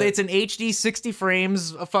shit. So it's an HD 60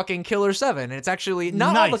 frames a fucking Killer 7. And it's actually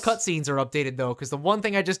not all the cutscenes are updated though, because the one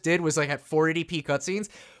thing I just did was like at 480p cutscenes.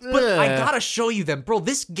 But I gotta show you them, bro.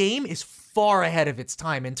 This game is far ahead of its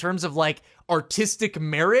time in terms of like artistic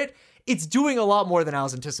merit. It's doing a lot more than I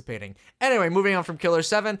was anticipating. Anyway, moving on from Killer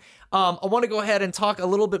 7, I want to go ahead and talk a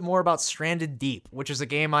little bit more about Stranded Deep, which is a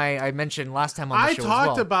game I mentioned last time on the show as well. I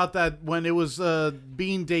talked about that when it was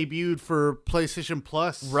being debuted for PlayStation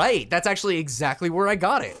Plus. Right. That's actually exactly where I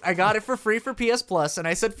got it. I got it for free for PS Plus, and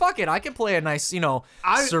I said, fuck it, I can play a nice, survival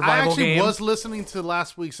game. I actually was listening to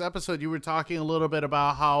last week's episode. You were talking a little bit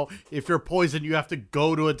about how if you're poisoned, you have to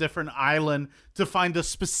go to a different island to find a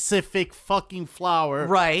specific fucking flower.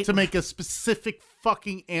 Right. To make a specific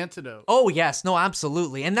fucking antidote. Oh yes, no,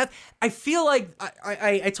 absolutely. And that, I feel like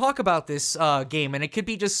I talk about this game, and it could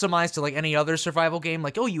be just surmised to like any other survival game,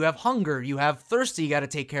 like, oh, you have hunger, you have thirst you got to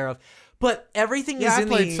take care of, but everything is in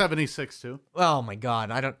the... I played 76 too. Oh my god,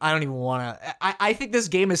 I don't even want to... I think this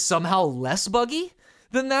game is somehow less buggy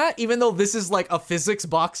than that, even though this is like a physics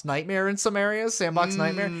box nightmare in some areas, sandbox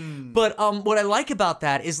nightmare. But what I like about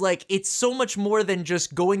that is like it's so much more than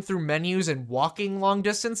just going through menus and walking long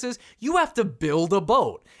distances. You have to build a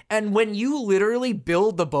boat. And when you literally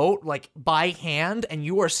build the boat like by hand and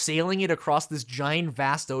you are sailing it across this giant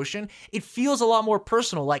vast ocean, it feels a lot more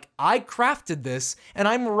personal. Like I crafted this and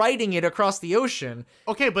I'm riding it across the ocean.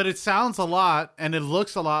 Okay, but it sounds a lot and it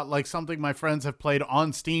looks a lot like something my friends have played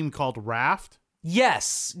on Steam called Raft.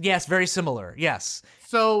 Yes, very similar, yes.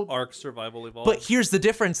 So Ark Survival Evolved. But here's the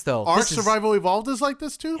difference, though. Ark Survival Evolved is like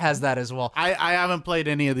this, too? Has that as well. I haven't played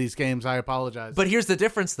any of these games. I apologize. But here's the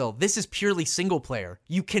difference, though. This is purely single player.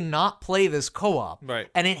 You cannot play this co-op. Right.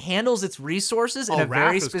 And it handles its resources in a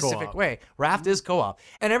very specific way. Raft is co-op.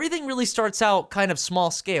 And everything really starts out kind of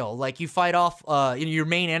small scale. Like, you fight off, your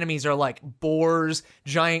main enemies are like boars,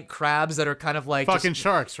 giant crabs that are kind of like... Fucking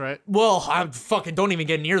sharks, right? Well, I fucking don't even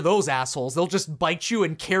get near those assholes. They'll just bite you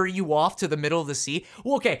and carry you off to the middle of the sea.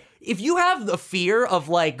 Well, okay, if you have the fear of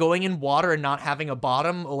like going in water and not having a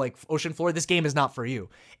bottom or like ocean floor, this game is not for you.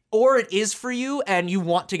 Or it is for you and you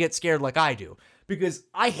want to get scared like I do, because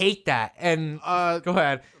I hate that. And go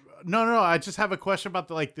ahead. No, I just have a question about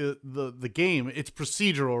the game. It's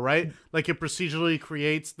procedural, right? Like it procedurally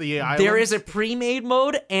creates the islands? There is a pre-made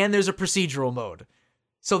mode and there's a procedural mode.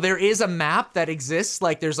 So there is a map that exists,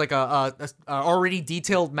 like there's like a already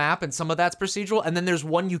detailed map, and some of that's procedural, and then there's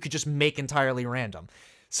one you could just make entirely random.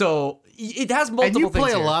 So it has multiple things. And you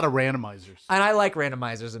play here. a lot of randomizers. And I like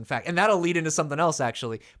randomizers, in fact, and that'll lead into something else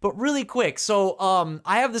actually. But really quick, so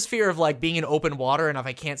I have this fear of like being in open water, and if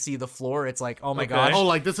I can't see the floor, it's like, oh my gosh. Oh,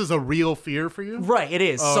 like this is a real fear for you? Right, it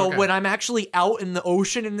is. Oh, so okay. when I'm actually out in the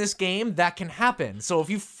ocean in this game, that can happen. So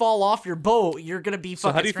if you fall off your boat, you're gonna be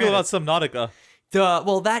fucking So how do you feel about Subnautica?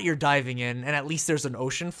 That you're diving in, and at least there's an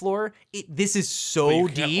ocean floor. This is so But you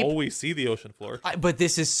deep. can't always see the ocean floor. But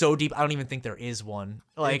this is so deep. I don't even think there is one.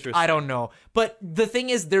 Like, I don't know. But the thing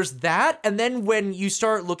is, there's that, and then when you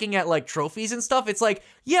start looking at like trophies and stuff, it's like,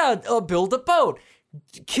 yeah, build a boat,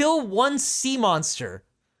 kill one sea monster.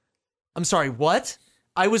 I'm sorry, what?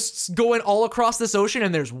 I was going all across this ocean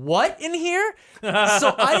and there's what in here?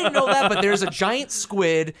 So I didn't know that, but there's a giant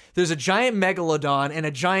squid, there's a giant megalodon, and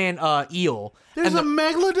a giant eel. There's a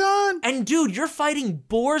megalodon? And dude, you're fighting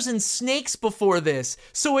boars and snakes before this.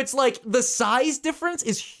 So it's like the size difference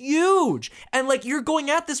is huge. And like you're going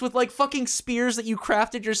at this with like fucking spears that you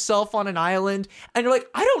crafted yourself on an island. And you're like,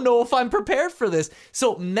 I don't know if I'm prepared for this.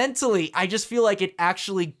 So mentally, I just feel like it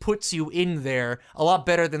actually puts you in there a lot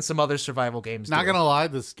better than some other survival games. Not gonna lie,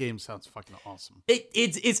 this game sounds fucking awesome.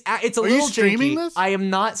 It's a Are little you streaming janky. this? I am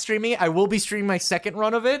not streaming it. I will be streaming my second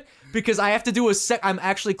run of it because I have to do I'm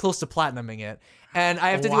actually close to platinuming it. And I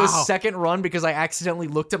have to do a second run because I accidentally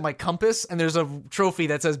looked at my compass and there's a trophy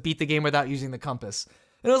that says beat the game without using the compass.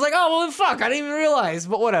 And I was like, oh, well, fuck, I didn't even realize,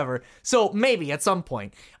 but whatever. So maybe at some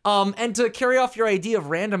point. And to carry off your idea of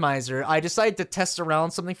randomizer, I decided to test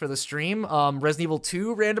around something for the stream. Resident Evil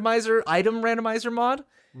 2 randomizer, item randomizer mod.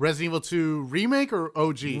 Resident Evil 2 remake or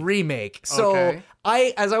OG? Remake. So Okay.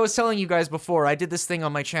 as I was telling you guys before, I did this thing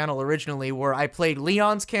on my channel originally where I played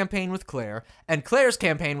Leon's campaign with Claire and Claire's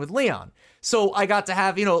campaign with Leon. So I got to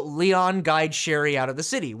have, Leon guide Sherry out of the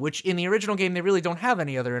city, which in the original game, they really don't have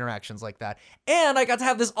any other interactions like that. And I got to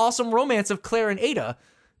have this awesome romance of Claire and Ada,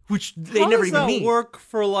 which they never even meet. How does that work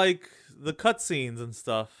for, like, the cutscenes and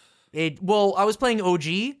stuff? Well, I was playing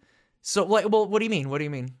OG. So, what do you mean? What do you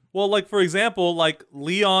mean? Well, like, for example, like,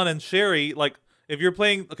 Leon and Sherry, like, if you're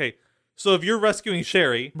playing... Okay, so if you're rescuing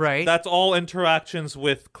Sherry, right, that's all interactions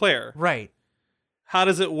with Claire. Right. How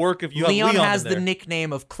does it work if you have Leon has in there? the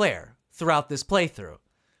nickname of Claire throughout this playthrough.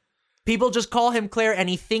 People just call him Claire, and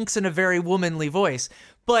he thinks in a very womanly voice.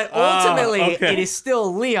 But ultimately, okay. It is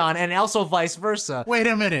still Leon, and also vice versa. Wait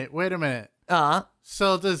a minute.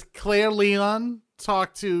 So does Claire Leon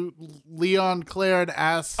talk to Leon Claire and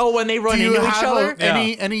ask, when they run into each other?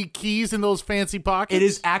 Any keys in those fancy pockets? It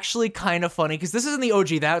is actually kind of funny, because this isn't the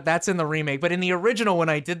OG, that's in the remake, but in the original, when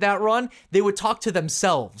I did that run, they would talk to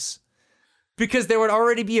themselves. Because there would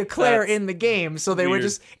already be a Claire in the game, so they would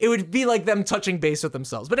it would be like them touching base with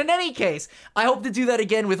themselves. But in any case, I hope to do that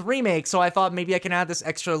again with Remake, so I thought maybe I can add this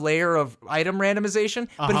extra layer of item randomization.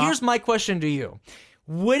 But here's my question to you.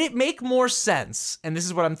 Would it make more sense, and this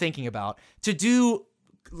is what I'm thinking about, to do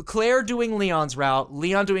Claire doing Leon's route,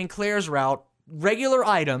 Leon doing Claire's route, regular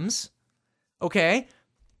items, okay?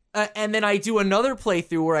 And then I do another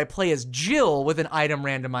playthrough where I play as Jill with an item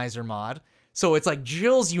randomizer mod. So it's like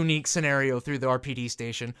Jill's unique scenario through the RPD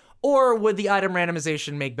station, or would the item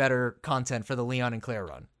randomization make better content for the Leon and Claire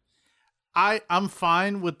run? I'm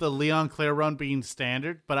fine with the Leon Claire run being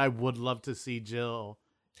standard, but I would love to see Jill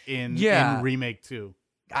in Remake 2.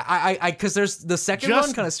 Because there's the second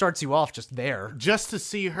one kind of starts you off just there. Just to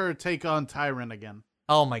see her take on Tyrant again.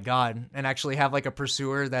 Oh my god, and actually have like a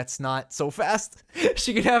pursuer that's not so fast.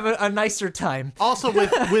 She could have a nicer time. Also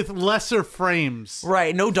with lesser frames.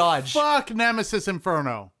 Right, no dodge. Fuck Nemesis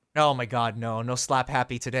Inferno. Oh my god, no slap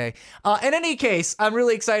happy today. In any case, I'm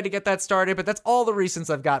really excited to get that started, but that's all the reasons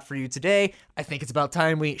I've got for you today. I think it's about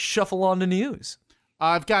time we shuffle on to news.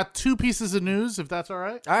 I've got 2 pieces of news, if that's all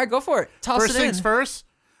right. All right, go for it. Toss First it in. things first,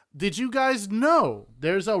 did you guys know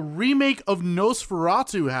there's a remake of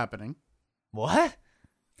Nosferatu happening? What?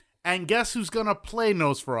 And guess who's going to play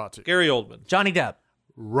Nosferatu? Gary Oldman. Johnny Depp.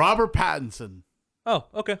 Robert Pattinson. Oh,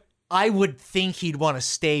 okay. I would think he'd want to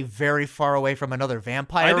stay very far away from another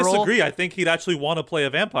vampire I role disagree. I think he'd actually want to play a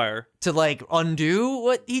vampire. to like undo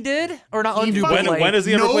what he did, or not undo. fucking- But, like, When has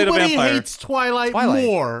he ever played a vampire? Nobody hates Twilight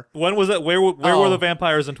more. When was it? Where were the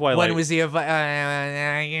vampires in Twilight? When was he?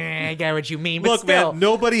 I get what you mean. But Look, still, man,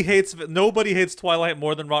 nobody hates Twilight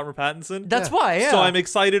more than Robert Pattinson. that's why. Yeah. So I'm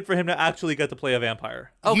excited for him to actually get to play a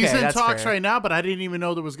vampire. okay, He's in that's talks fair. right now, but I didn't even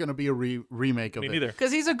know there was going to be a remake of Me it. neither.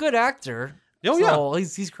 Because he's a good actor. Oh,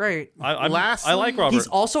 so he's great. I Lastly, like Robert.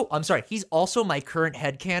 He's also my current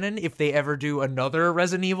headcanon. If they ever do another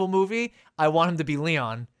Resident Evil movie, I want him to be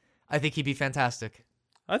Leon. I think he'd be fantastic.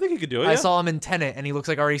 I think he could do it. I Yeah. saw him in Tenet, and he looks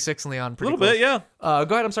like RE6 Leon. a Pretty little bit, yeah.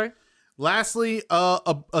 Go ahead. I'm sorry. Lastly,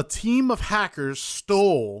 a team of hackers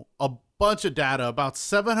stole a bunch of data, about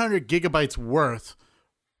 700 gigabytes worth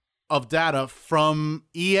of data from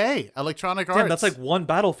EA, Electronic Arts. Damn, that's like one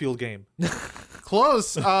Battlefield game.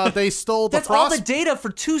 Close. They stole the That's all the data for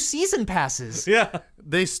 2 season passes. Yeah.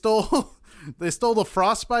 They stole the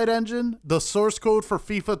Frostbite engine, the source code for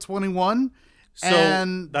FIFA 21, So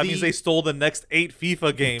and that means they stole the next 8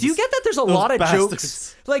 FIFA games. Do you get that there's a Those lot of bastards.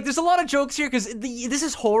 jokes? Like, there's a lot of jokes here because this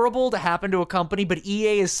is horrible to happen to a company, but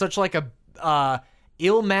EA is such like a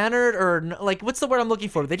ill-mannered, or like, what's the word I'm looking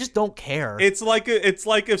for? They just don't care. It's like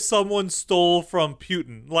if someone stole from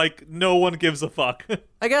Putin. Like, no one gives a fuck.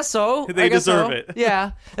 I guess so. They I guess deserve so. it.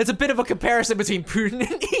 Yeah. It's a bit of a comparison between Putin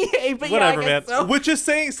and EA, but Whatever, yeah, I man. guess so. Which is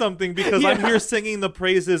saying something because I'm here singing the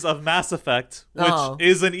praises of Mass Effect, which Oh.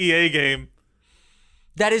 is an EA game.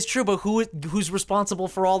 That is true, but who's responsible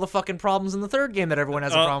for all the fucking problems in the third game that everyone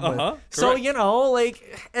has a problem with? So,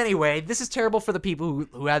 anyway, this is terrible for the people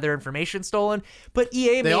who had their information stolen, but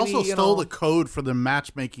EA They also stole the code for the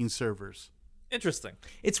matchmaking servers. Interesting.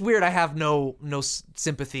 It's weird. I have no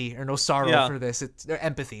sympathy or no sorrow for this. It's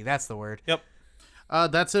empathy. That's the word. Yep.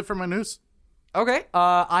 That's it for my news. Okay.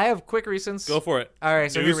 I have quick recents. Go for it. All right.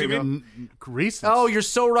 So News, here we go. Recents. Oh, you're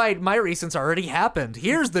so right. My recents already happened.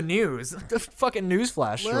 Here's the news. The fucking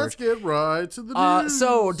newsflash. Let's get right to the news.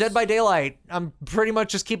 So Dead by Daylight. I'm pretty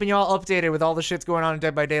much just keeping y'all updated with all the shit's going on in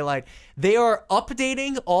Dead by Daylight. They are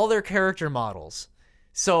updating all their character models.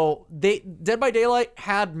 So Dead by Daylight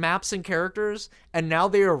had maps and characters, and now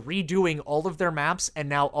they are redoing all of their maps and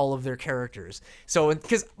now all of their characters. So,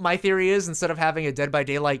 because my theory is, instead of having a Dead by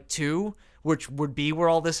Daylight 2, which would be where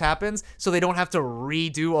all this happens, so they don't have to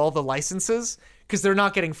redo all the licenses, because they're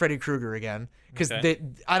not getting Freddy Krueger again. Because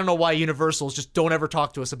I don't know why Universals just don't ever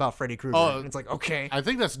talk to us about Freddy Krueger. And it's like, okay. I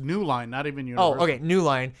think that's New Line, not even Universal. Oh, okay, New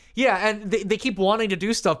Line. Yeah, and they keep wanting to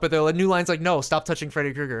do stuff, but they're like, New Line's like, no, stop touching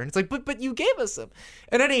Freddy Krueger. And it's like, but you gave us him.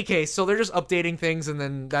 In any case, so they're just updating things, and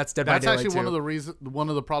then that's Dead by Daylight. That's actually one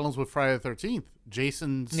of the problems with Friday the 13th.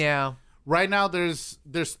 Jason's. Yeah. Right now, there's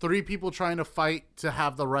 3 people trying to fight to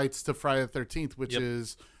have the rights to Friday the 13th, which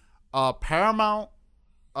is Paramount,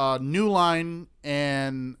 New Line,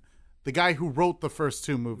 and the guy who wrote the first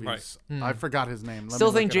 2 movies. Right. I forgot his name.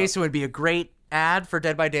 Still think Jason would be a great ad for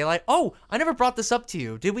Dead by Daylight. Oh, I never brought this up to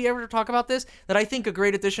you. Did we ever talk about this? That I think a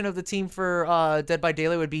great addition of the team for Dead by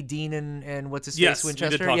Daylight would be Dean and what's his face, Winchester.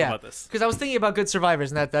 We did talk about this. Because I was thinking about Good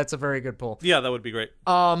Survivors, and that's a very good pull. Yeah, that would be great.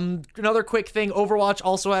 Another quick thing, Overwatch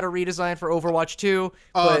also had a redesign for Overwatch 2.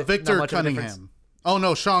 But Victor Cunningham. Oh,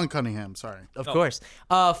 no, Sean Cunningham, sorry. Of course.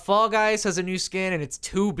 Fall Guys has a new skin, and it's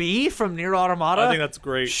 2B from Nier Automata. I think that's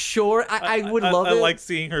great. Sure, I would love it. I like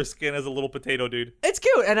seeing her skin as a little potato dude. It's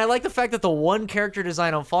cute, and I like the fact that the one character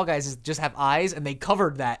design on Fall Guys is just have eyes, and they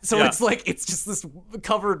covered that. So it's like, it's just this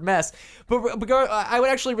covered mess. But I would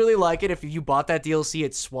actually really like it if you bought that DLC,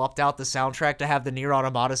 it swapped out the soundtrack to have the Nier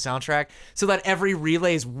Automata soundtrack, so that every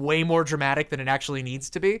relay is way more dramatic than it actually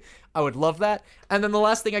needs to be. I would love that. And then the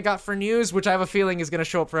last thing I got for news, which I have a feeling is going to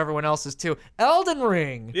show up for everyone else's too, Elden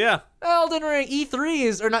Ring. Yeah. Elden Ring. E3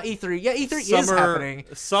 is, or not E3. Yeah, E3 is happening.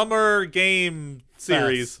 Summer Game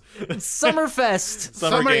Series. Summerfest.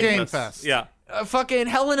 Summer Game Fest. Yeah. Fucking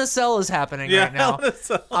Hell in a Cell is happening right now.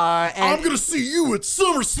 I'm going to see you at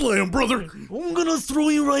SummerSlam, brother. I'm going to throw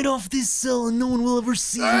you right off this cell and no one will ever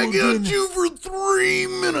see you again. I got you for 3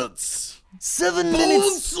 minutes. 7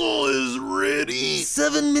 minutes. Bonesaw is ready.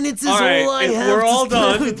 7 minutes is all right, I have we're to all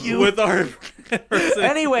spend done with you. with our...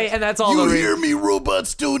 Anyway, and that's all. You hear me, Robot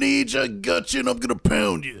Stone Age? I got you and I'm going to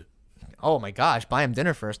pound you. Oh my gosh, buy him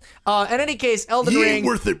dinner first. In any case, Elden He Ring. ain't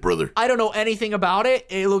worth it, brother. I don't know anything about it.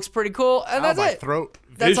 It looks pretty cool, and that's my it. Throat.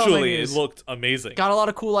 That's all my Visually, it news. looked amazing. Got a lot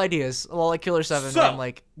of cool ideas. A lot like Killer 7, So- and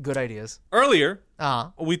like good ideas. Earlier,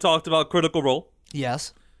 we talked about Critical Role.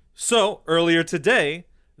 Yes. So, earlier today,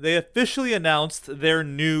 they officially announced their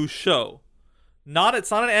new show.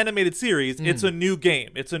 It's not an animated series, it's a new game.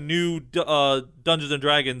 It's a new Dungeons &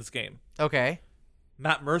 Dragons game. Okay.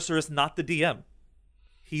 Matt Mercer is not the DM.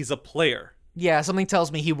 He's a player. Yeah, something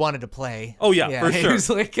tells me he wanted to play. Oh, yeah, for sure. He was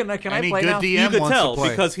like, can I Any play good now? DM You could wants tell to play.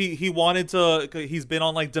 because he wanted to. He's been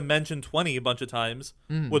on like Dimension 20 a bunch of times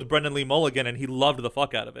with Brendan Lee Mulligan, and he loved the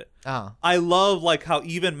fuck out of it. I love like how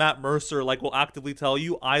even Matt Mercer like will actively tell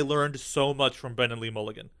you, I learned so much from Brendan Lee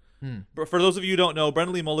Mulligan. But for those of you who don't know,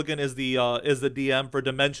 Brendan Lee Mulligan is the DM for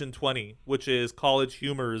Dimension 20, which is College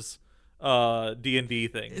Humor's D&D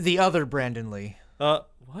thing. The other Brandon Lee.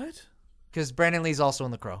 What? Because Brandon Lee's also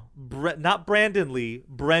in The Crow. Not Brandon Lee,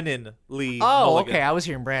 Brennan Lee. Oh, Mulligan. okay. I was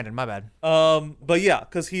hearing Brandon. My bad. But yeah,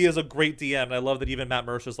 because he is a great DM, and I love that even Matt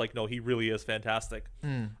Mercer's like, no, he really is fantastic.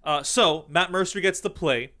 So Matt Mercer gets to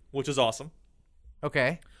play, which is awesome.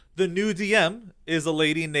 Okay. The new DM is a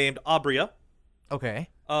lady named Abria. Okay.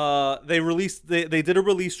 They did a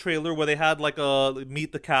release trailer where they had like a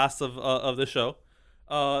meet the cast of the show,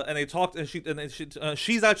 and they talked, and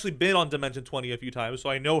she's actually been on Dimension 20 a few times, so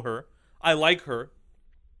I know her. I like her.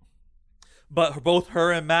 But both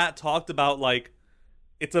her and Matt talked about like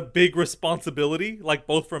it's a big responsibility, like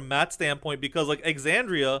both from Matt's standpoint, because like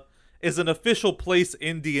Exandria is an official place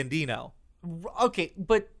in D&D now. Okay,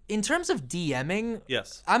 but in terms of DMing,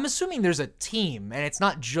 Yes. I'm assuming there's a team, and it's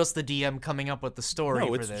not just the DM coming up with the story No,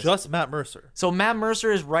 for it's this. just Matt Mercer. So Matt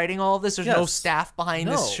Mercer is writing all of this? There's no Yes. staff behind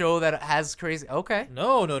No. this show that has crazy... Okay.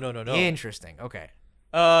 No. Interesting. Okay.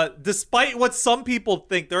 Despite what some people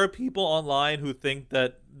think, there are people online who think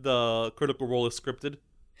that the Critical Role is scripted.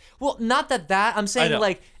 Well, not that. I'm I saying, know.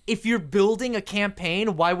 like, if you're building a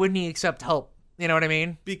campaign, why wouldn't he accept help? You know what I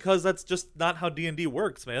mean? Because that's just not how D&D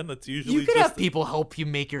works, man. That's usually You could just have people help you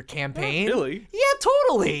make your campaign. Not really. Yeah,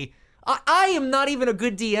 totally. I am not even a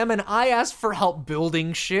good DM, and I ask for help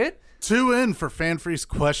building shit. 2 in for Fan Freak's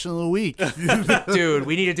question of the week. Dude,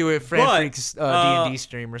 we need to do a Fran Freaks D&D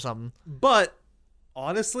stream or something. But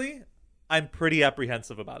honestly, I'm pretty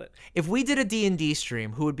apprehensive about it. If we did a D&D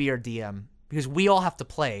stream, who would be our DM? Because we all have to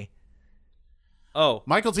play. Oh,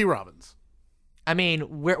 Michael T. Robbins. I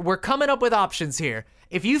mean, we're coming up with options here.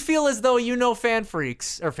 If you feel as though you know Fan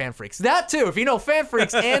Freaks, that too. If you know Fan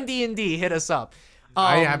Freaks and D&D, hit us up.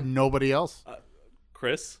 I have nobody else.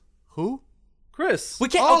 Chris? Who? Chris. We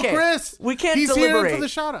can't. Oh, Okay. Chris. We can't He's deliberate. here for the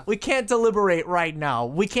shout-out. We can't deliberate right now.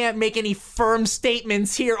 We can't make any firm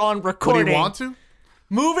statements here on Would recording. he want to?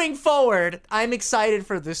 Moving forward, I'm excited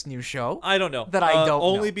for this new show. I don't know. That I don't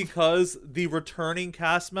only know. because the returning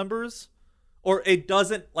cast members, or it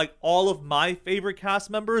doesn't, like, all of my favorite cast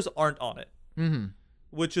members aren't on it. Mm-hmm.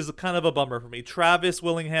 Which is kind of a bummer for me. Travis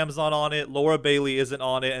Willingham's not on it, Laura Bailey isn't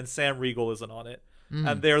on it, and Sam Riegel isn't on it.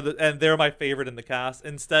 And they're my favorite in the cast.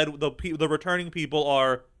 Instead, the returning people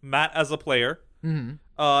are Matt as a player, and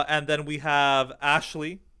then we have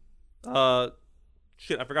Ashley. I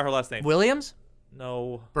forgot her last name. Williams?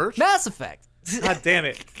 No, Birch? Mass Effect. God damn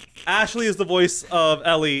it. Ashley is the voice of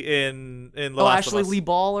Ellie in The Oh, Last Ashley of Us. Lee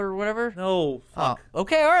Ball or whatever? No, fuck. Oh,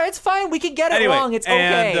 okay, all right, it's fine. We can get it Anyway, wrong. It's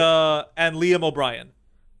okay. and Liam O'Brien.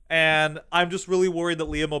 And I'm just really worried that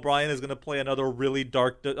Liam O'Brien is going to play another really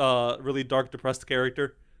dark, depressed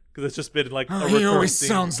character. Because it's just been like a He recurring always theme.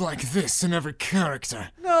 sounds like this in every character.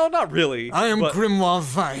 No, not really. I am but Grimoire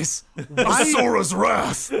Weiss, Azora's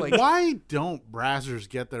Wrath. Like, Why don't Brazzers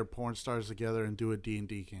get their porn stars together and do a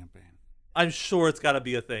D&D campaign? I'm sure it's got to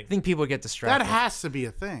be a thing. I think people get distracted. That has to be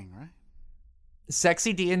a thing, right?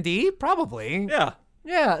 Sexy D&D? Probably. Yeah.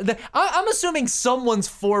 Yeah, I'm assuming someone's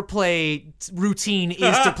foreplay routine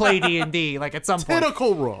is to play D&D, like at some point.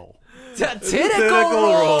 Tentacle roll. Tentacle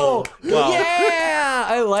roll! Wow. Yeah,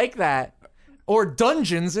 I like that. Or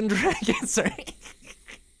Dungeons and Dragons, right?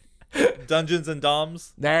 Dungeons and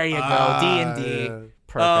Doms. There you go, D&D.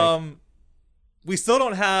 Perfect. We still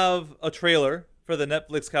don't have a trailer for the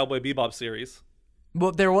Netflix Cowboy Bebop series.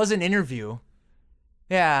 Well, there was an interview.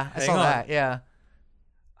 Yeah, I Hang saw on. that, yeah.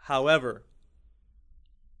 However,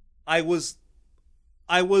 I was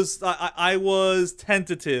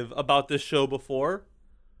tentative about this show before,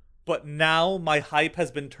 but now my hype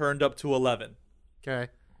has been turned up to 11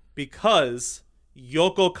 Okay. because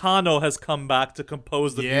Yoko Kanno has come back to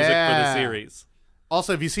compose the music for the series.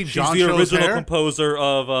 Also, have you seen She's John the Cho's original hair? composer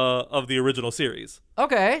of the original series.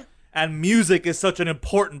 Okay. And music is such an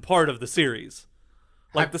important part of the series.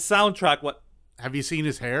 Like the soundtrack, Have you seen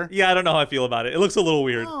his hair? Yeah, I don't know how I feel about it. It looks a little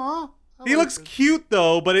weird. Aw, He looks cute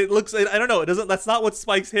though, but it looks, I don't know, it doesn't, that's not what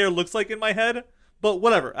Spike's hair looks like in my head, but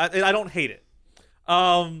whatever. I don't hate it.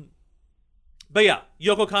 But yeah,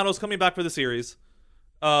 Yoko Kanno's coming back for the series,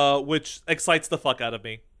 which excites the fuck out of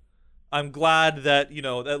me. I'm glad that,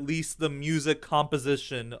 at least the music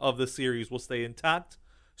composition of the series will stay intact.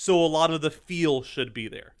 So a lot of the feel should be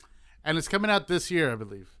there. And it's coming out this year, I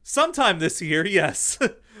believe. Sometime this year, yes.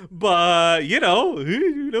 But,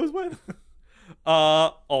 who knows when?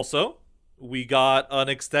 Also, we got an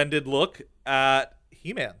extended look at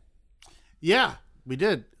He-Man. Yeah, we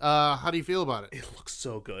did. How do you feel about it? It looks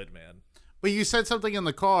so good, man. But you said something in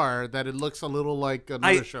the car that it looks a little like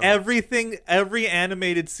another show. Every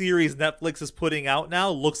animated series Netflix is putting out now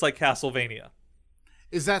looks like Castlevania.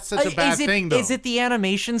 Is that such a bad thing, though? Is it the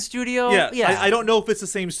animation studio? Yeah. I don't know if it's the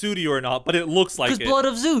same studio or not, but it looks like it. Because Blood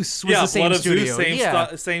of Zeus was the same Blood of studio.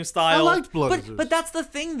 Zeus, same I style. liked Blood of Zeus. But that's the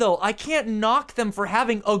thing, though. I can't knock them for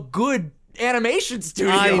having a good animation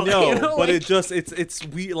studio. I know, you but like, it's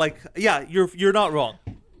we like you're not wrong.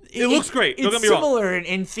 It looks great. Don't It's get me wrong. similar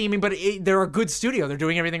in theming, but they're a good studio. They're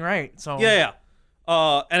doing everything right. So Yeah.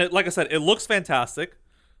 And like I said, it looks fantastic.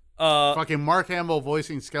 Fucking Mark Hamill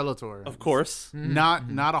voicing Skeletor. Of course.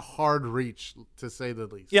 Not a hard reach, to say the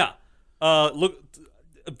least. Yeah. Look,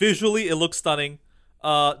 visually, it looks stunning.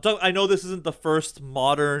 Doug, I know this isn't the first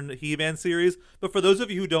modern He-Man series, but for those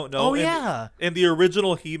of you who don't know, in the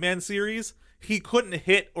original He-Man series, he couldn't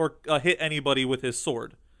hit anybody with his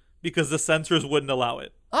sword because the censors wouldn't allow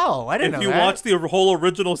it. Oh, I didn't know If you that. watch the whole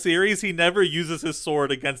original series, he never uses his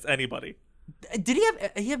sword against anybody. Did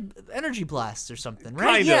he have energy blasts or something, right?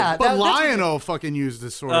 Kind of. Yeah, But that's what- Lionel fucking used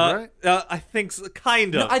this sword, right? I think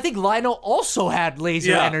kind of. I think Lionel also had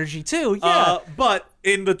laser Yeah. energy too. Yeah. But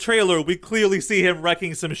in the trailer, we clearly see him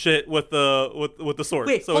wrecking some shit with the sword.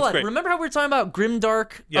 Wait, so hold it's on. great. Remember how we were talking about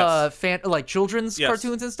grimdark, Yes. like children's Yes.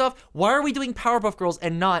 cartoons and stuff? Why are we doing Powerpuff Girls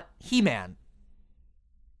and not He-Man?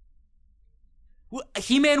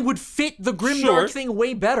 He-Man would fit the grimdark Sure. thing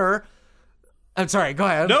way better. I'm sorry. Go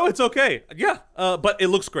ahead. No, it's okay. Yeah, but it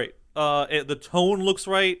looks great. The tone looks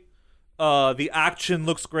right. The action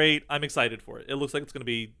looks great. I'm excited for it. It looks like it's going to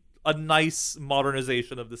be a nice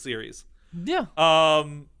modernization of the series. Yeah.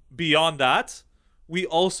 Beyond that, we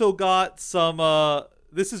also got some.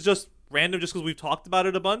 This is just random, just because we've talked about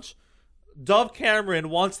it a bunch. Dove Cameron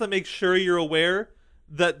wants to make sure you're aware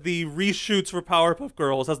that the reshoots for Powerpuff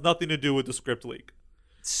Girls has nothing to do with the script leak.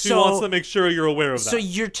 She wants to make sure you're aware of that. So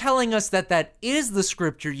you're telling us that is the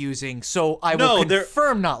script you're using, so I No, will they're-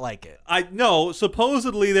 confirm not like it. I know.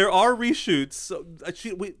 Supposedly there are reshoots. So,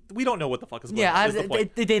 we don't know what the fuck is going on. Is the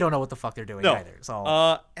point. They don't know what the fuck they're doing No. either.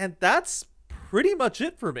 So And that's pretty much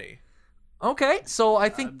it for me. okay, so I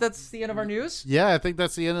think that's the end of our news. Yeah, I think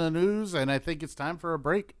that's the end of the news, and I think it's time for a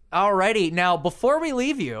break. Alrighty, now before we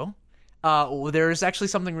leave you, there's actually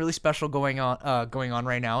something really special going on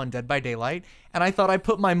right now in Dead by Daylight, and I thought I'd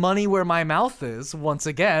put my money where my mouth is once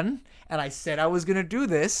again, and I said I was gonna do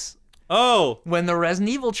this Oh, when the Resident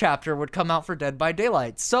Evil chapter would come out for Dead by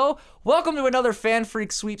Daylight. So, welcome to another Fan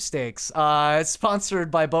Freak sweepstakes,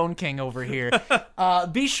 sponsored by Bone King over here.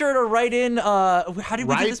 Be sure to write in. How did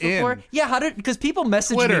we do this before? Yeah, because people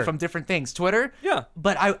message me Twitter. from different things. Twitter. yeah.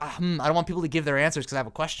 But I don't want people to give their answers because I have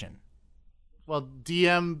a question. Well,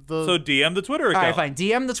 DM the. So DM the Twitter account. All right, fine.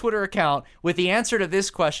 DM the Twitter account with the answer to this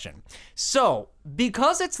question. So,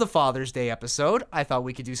 because it's the Father's Day episode, I thought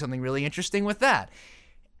we could do something really interesting with that.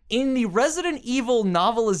 In the Resident Evil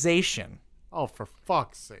novelization, Oh, for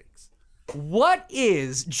fuck's sakes! what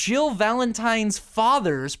is Jill Valentine's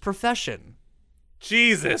father's profession?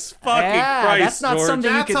 Jesus fucking Yeah, Christ, that's not George.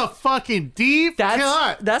 something- That's could- a fucking deep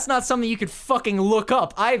cut. That's not something you could fucking look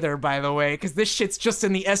up either, by the way, because this shit's just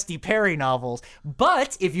in the S.D. Perry novels.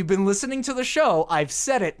 But if you've been listening to the show, I've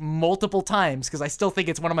said it multiple times because I still think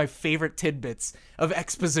it's one of my favorite tidbits of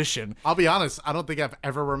exposition. I'll be honest. I don't think I've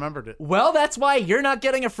ever remembered it. Well, that's why you're not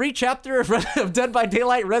getting a free chapter of Dead by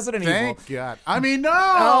Daylight Resident Evil. Thank God. I mean, no.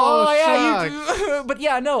 Yeah, shucks. but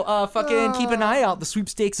yeah, no, fucking keep an eye out. The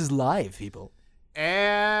sweepstakes is live, people.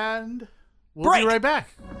 And we'll Break. be right back.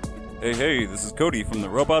 Hey, this is Cody from the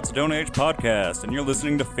Robots Don't Age podcast, and you're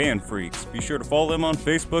listening to Fan Freaks. Be sure to follow them on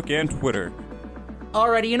Facebook and Twitter.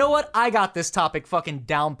 Alrighty, you know what? I got this topic fucking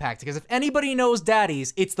down packed because if anybody knows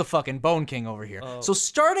daddies, it's the fucking Bone King over here. So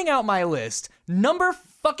starting out my list, number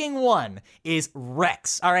fucking 1 is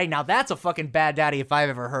Rex. Alright, now that's a fucking bad daddy if I've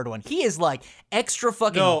ever heard one. He is like extra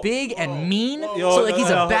fucking big and mean, so like he's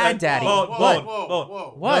a bad daddy.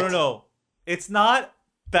 What? What? No. It's not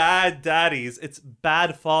bad daddies. It's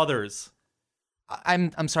bad fathers.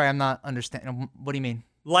 I'm sorry, I'm not understanding. What do you mean?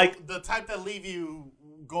 Like, The type that leave you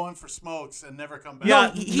going for smokes and never come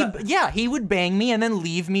back. Yeah. He would bang me and then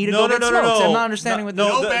leave me to No, go get no, no, smokes. no. I'm not understanding what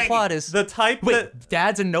No, the the- plot is. the type Wait, that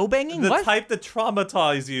dads and no banging? the What? type that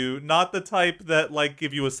traumatize you, not the type that like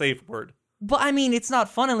give you a safe word. But I mean, it's not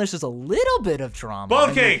fun unless there's a little bit of drama.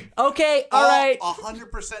 Bone King. Okay, all right.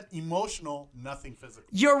 100% emotional, nothing physical.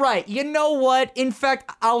 You're right. You know what? In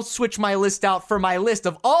fact, I'll switch my list out for my list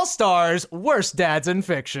of all-stars worst dads in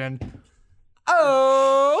fiction.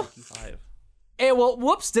 Oh. 5. Hey, well,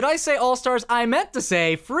 whoops, did I say all-stars? I meant to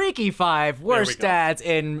say Freaky 5 worst go. dads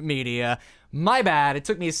in media. My bad. It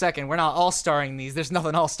took me a second. We're not all-starring these. There's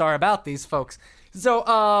nothing all-star about these folks. So,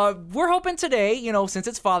 we're hoping today, since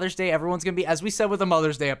it's Father's Day, everyone's going to be, as we said with the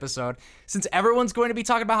Mother's Day episode, since everyone's going to be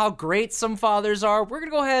talking about how great some fathers are, we're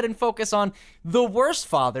going to go ahead and focus on the worst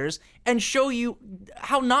fathers and show you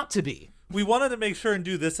how not to be. We wanted to make sure and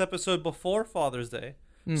do this episode before Father's Day,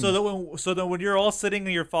 so that when you're all sitting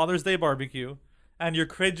in your Father's Day barbecue and you're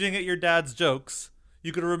cringing at your dad's jokes,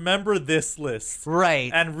 you could remember this list,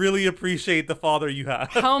 Right. and really appreciate the father you have.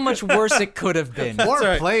 How much worse it could have been. Or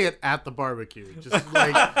right. play it at the barbecue. Just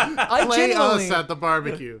like play genuinely- us at the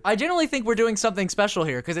barbecue. I generally think we're doing something special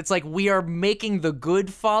here because it's like we are making the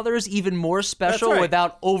good fathers even more special That's right.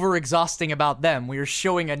 without over-exhausting about them. We are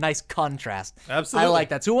showing a nice contrast. Absolutely. I like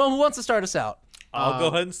that. So who wants to start us out? I'll go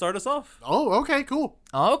ahead and start us off. Oh, okay, cool.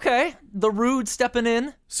 Okay. The Rude stepping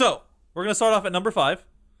in. So we're gonna start off at number 5.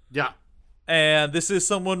 Yeah. And this is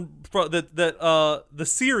someone that the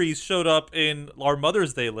series showed up in our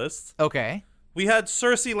Mother's Day list. Okay. We had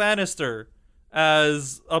Cersei Lannister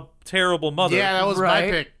as a terrible mother. Yeah, that was my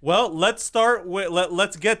pick. Well, let's start with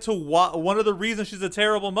let's get to one of the reasons she's a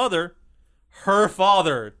terrible mother. Her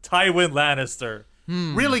father, Tywin Lannister.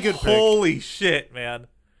 Really good pick. Holy shit, man.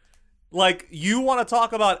 Like, you want to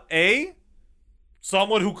talk about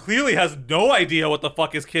someone who clearly has no idea what the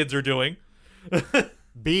fuck his kids are doing.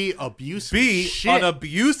 B, abusive An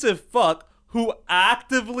abusive fuck who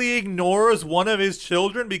actively ignores one of his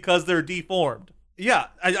children because they're deformed. Yeah,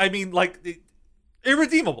 I mean, like,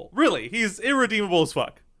 irredeemable. Really, he's irredeemable as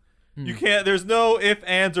fuck. You can't. There's no ifs,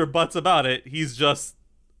 ands, or buts about it. He's just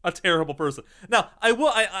a terrible person. Now, I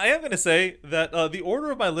am gonna say that the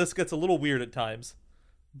order of my list gets a little weird at times,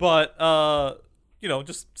 but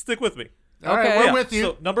just stick with me. All right, we're with you.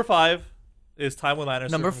 So number 5 is Tywin Lannister.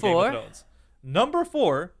 Number from Game of 4? Thrones. Number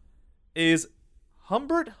 4 is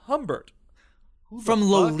Humbert. From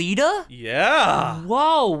Lolita? Yeah.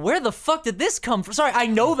 Whoa, where the fuck did this come from? Sorry, I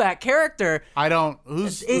know that character. I don't.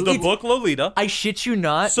 Who's The book Lolita. I shit you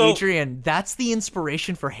not, So- Adrian. That's the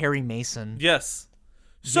inspiration for Harry Mason. Yes.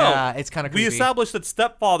 So Yeah, it's kinda we creepy. established that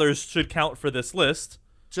stepfathers should count for this list.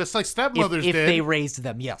 just like If, stepmothers if did? they raised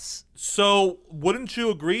them, yes. So wouldn't you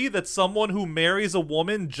agree that someone who marries a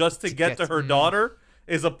woman just to get to her daughter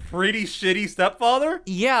is a pretty shitty stepfather?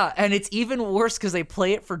 Yeah, and it's even worse because they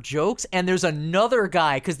play it for jokes, and there's another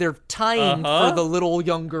guy because they're tying for the little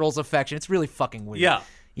young girl's affection. It's really fucking weird. Yeah.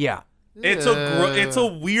 Yeah. It's a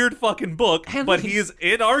weird fucking book, And but the- he is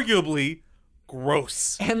inarguably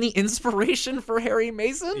gross. And the inspiration for Harry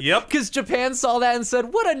Mason? Yep. Because Japan saw that and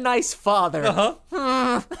said, what a nice father.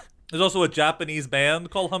 Uh-huh. There's also a Japanese band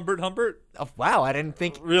called Humbert. Oh, wow, I didn't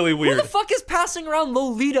think... Really Who weird. the fuck is passing around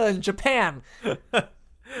Lolita in Japan?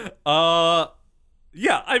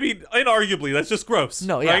 Yeah, I mean, inarguably, that's just gross.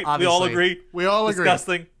 No, yeah, right? We all obviously. agree. We all agree.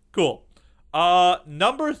 Disgusting. Cool.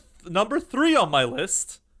 Number 3 on my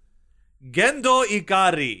list, Gendo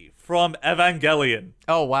Ikari from Evangelion.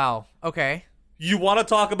 Oh, wow. Okay. You want to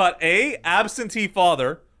talk about absentee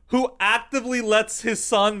father who actively lets his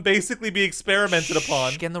son basically be experimented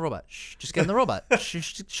upon. Shh, get in the robot. Shh, just get in the robot.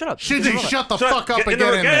 Shut up. Just get in Shinji, the robot. shut the fuck up and Get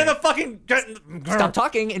get in in there. the fucking... Stop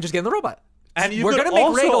talking and just get in the robot. And you We're could gonna make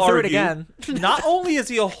also Ray go through it argue, again. not only is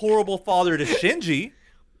he a horrible father to Shinji,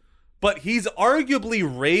 but he's arguably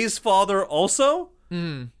Ray's father also,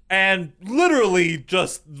 and literally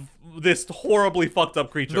just this horribly fucked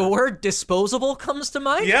up creature. The word disposable comes to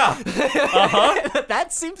mind? Yeah, That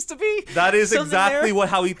seems to be that is something exactly there.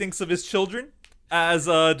 how he thinks of his children, as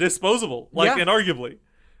disposable, like Yeah. inarguably.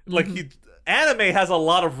 Like anime has a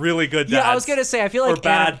lot of really good dads. Yeah, I was gonna say, I feel like or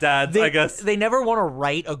bad dads, they, I guess. they never want to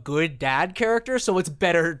write a good dad character, so it's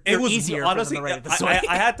better. It was easier honestly, for them to write it this way.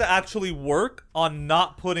 I had to actually work on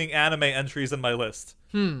not putting anime entries in my list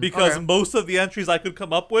because okay. most of the entries I could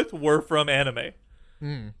come up with were from anime.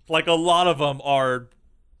 Like a lot of them are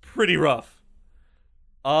pretty rough.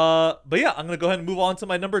 But yeah, I'm gonna go ahead and move on to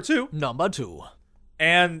my number 2, Number 2,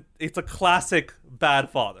 and it's a classic bad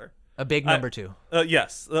father. a big number 2.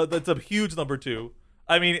 Yes, that's a huge number 2.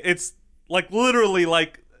 I mean, it's like literally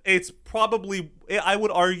like it's probably, I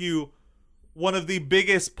would argue, one of the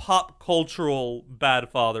biggest pop cultural bad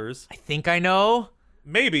fathers. I think I know.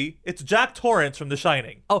 Maybe it's Jack Torrance from The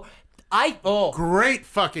Shining. Great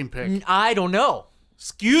fucking pick. I don't know.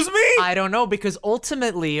 Excuse me? I don't know, because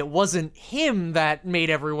ultimately it wasn't him that made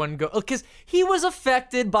everyone go, because he was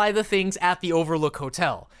affected by the things at the Overlook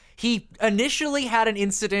Hotel. He initially had an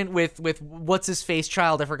incident with what's his face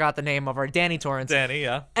child, I forgot the name of her, Danny Torrance. Danny,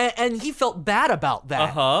 yeah. And he felt bad about that.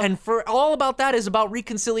 Uh-huh. And for all about that is about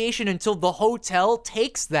reconciliation until the hotel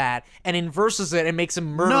takes that and inverses it and makes him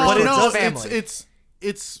murder his family.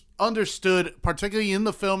 It's understood, particularly in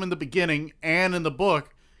the film in the beginning and in the book,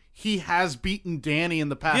 he has beaten Danny in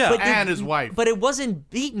the past Yeah. and his wife. But it wasn't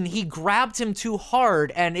beaten. He grabbed him too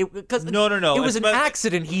hard, and it because No. it was an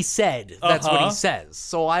accident. He said that's what he says.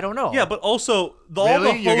 So I don't know. Yeah, but also all the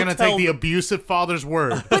Really? You're gonna hotel- take the abusive father's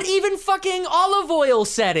word? But even fucking Olive Oil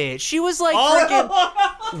said it. She was like,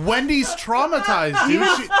 freaking, Wendy's traumatized, dude.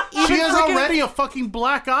 She has freaking- already a fucking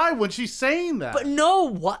black eye when she's saying that. but no,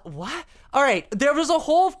 what? All right, there was a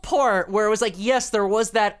whole part where it was like, yes, there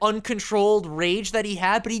was that uncontrolled rage that he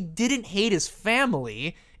had, but he didn't hate his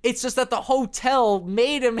family. It's just that the hotel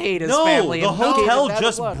made him hate his family. the and gave him hotel bad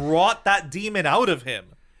just blood. brought that demon out of him.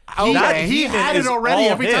 Okay. he demon had it is already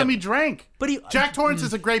all every him. time he drank. But Jack Torrance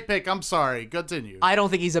is a great pick. I'm sorry. Continue. I don't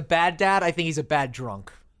think he's a bad dad. I think he's a bad drunk.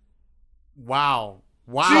 Wow.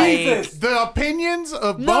 Jesus. The opinions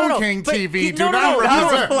of No, Bone no, King but TV he- do no, not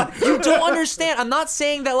represent. You don't understand. I'm not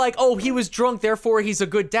saying that like, oh, he was drunk, therefore he's a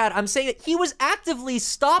good dad. I'm saying that he was actively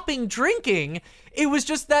stopping drinking. It was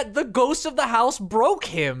just that the ghost of the house broke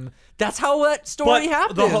him. That's how that story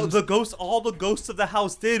happened. All the ghosts of the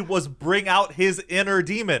house did was bring out his inner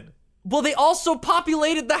demon. Well, they also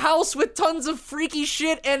populated the house with tons of freaky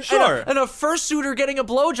shit and Sure. and a fursuiter getting a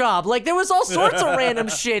blowjob. Like, there was all sorts of random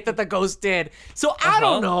shit that the ghost did. So I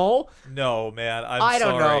don't know. No, man, I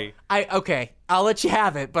don't sorry. know. Okay, I'll let you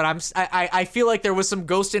have it, but I feel like there was some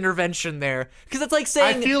ghost intervention there. Because it's like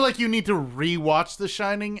saying... I feel like you need to rewatch The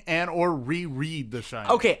Shining and or reread The Shining.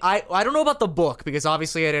 Okay, I don't know about the book, because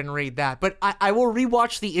obviously I didn't read that, but I will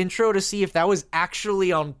rewatch the intro to see if that was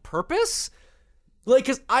actually on purpose. Like,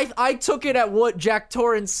 because I took it at what Jack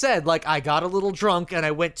Torrance said. Like, I got a little drunk and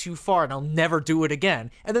I went too far and I'll never do it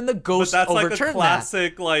again. And then the ghost overturned that. But that's like a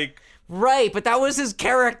classic, like... Right, but that was his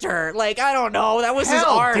character. Like, I don't know. That was his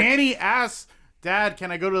Hell, arc. Danny asked, Dad,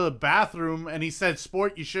 can I go to the bathroom? And he said,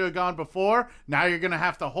 Sport, you should have gone before. Now you're going to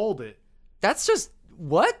have to hold it. That's just...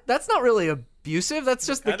 What? That's not really abusive. That's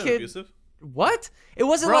just the Kind of kid... abusive. What? It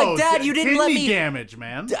wasn't Bro, like, Dad, you didn't let me... Kidney damage,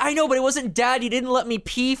 man. I know, but it wasn't, Dad, you didn't let me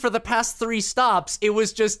pee for the past 3 stops. It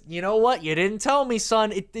was just, you know what? You didn't tell me,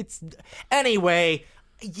 son. It's... Anyway,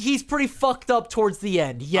 he's pretty fucked up towards the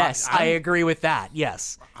end. Yes, I agree with that.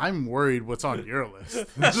 Yes. I'm worried what's on your list.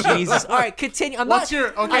 Jesus. All right, continue.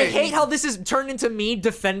 Okay. I hate how this is turned into me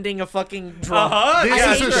defending a fucking drunk.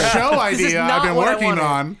 This is a show This is idea not I've been what I working wanted.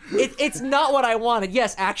 on. It's not what I wanted.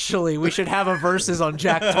 Yes, actually, we should have a versus on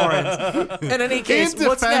Jack Torrance. In any case, In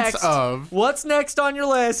what's defense next? of- What's next on your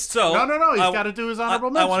list? So No. He's got to do his honorable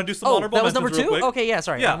mention. I want to do some Oh, honorable that was mentions number 2? real quick. Okay, yeah,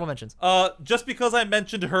 sorry. Honorable mentions. Just because I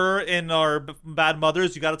mentioned her in our Bad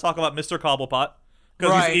Mothers, you got to talk about Mr. Cobblepot.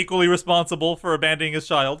 Because Right. he's equally responsible for abandoning his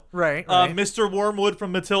child. Right. Mr. Wormwood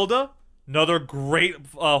from Matilda, another great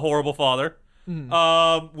horrible father.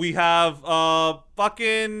 We have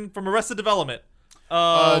fucking from Arrested Development.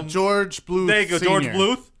 George Bluth. There you go, George Sr.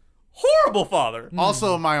 Bluth. Horrible father.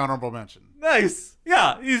 Also my honorable mention. Nice.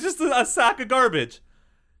 Yeah, he's just a sack of garbage.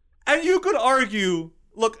 And you could argue,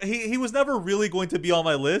 look, he was never really going to be on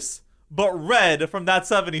my list, but Red from That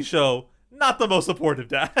 70s Show, not the most supportive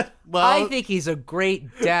dad. Well, I think he's a great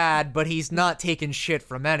dad, but he's not taking shit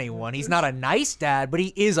from anyone. He's not a nice dad, but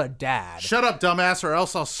he is a dad. shut up, dumbass, or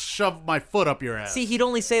else I'll shove my foot up your ass. See, he'd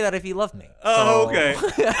only say that if he loved me. Oh, So- okay.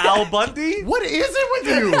 Al Bundy? What is it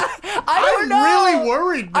with you? I don't I'm know. really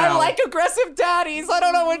worried now. I like aggressive daddies. I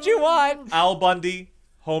don't know what you want. Al Bundy,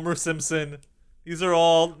 Homer Simpson. These are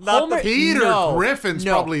all not Homer, the... Peter no, Griffin's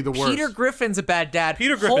no. probably the worst. Peter Griffin's a bad dad.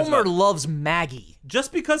 Peter Griffin's Homer bad. loves Maggie.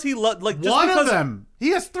 Just because he just One because, of them. He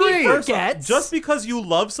has 3. forgets. Just because you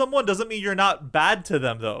love someone doesn't mean you're not bad to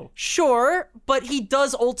them, though. Sure, but he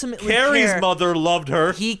does ultimately Carrie's care. mother loved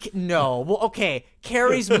her. No. Well, okay.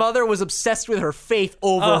 Carrie's mother was obsessed with her faith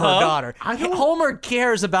over her daughter. Homer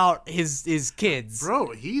cares about his kids.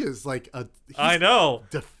 Bro, he is like I know.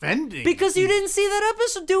 defending. Because you didn't see that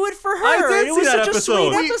episode. Do it for her. I did it see was that such episode.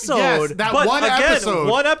 a sweet We- episode. Yes, that But one again, episode.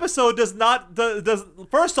 one episode does not does.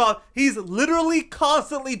 First off, he's literally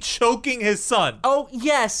constantly choking his son. Oh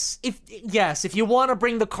yes, if you want to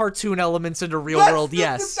bring the cartoon elements into real That's- world,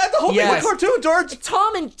 yes, That's the whole thing with cartoon, George.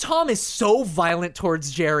 Tom is so violent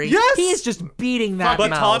towards Jerry. Yes! He is just beating that But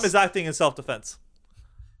mouse. Tom is acting in self-defense.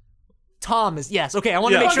 Tom is yes. Okay, I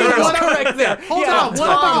want to Yeah. make sure Okay, that was what about- correct there. Hold Yeah, on. What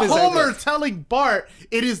Tom about is Homer acting. telling Bart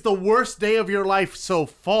it is the worst day of your life so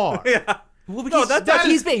far? Yeah. Well, No,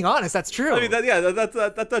 he's being honest. That's true. I mean, that's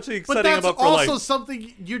actually But setting him that's up for also life.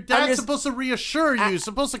 something your dad's just- supposed to reassure you,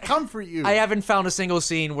 supposed to comfort you. I haven't found a single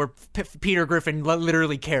scene where Peter Griffin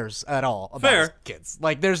literally cares at all about Fair. his kids.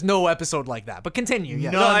 Like, there's no episode like that. But continue.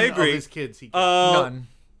 Yeah. None I agree. of his kids. He None.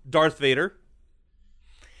 Darth Vader.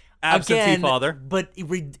 Absentee Again, father. But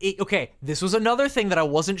okay, this was another thing that I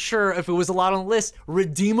wasn't sure if it was allowed on the list.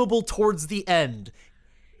 Redeemable towards the end.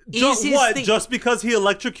 Is his What? thing- Just because he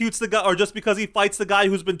electrocutes the guy, or just because he fights the guy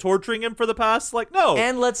who's been torturing him for the past? Like, no.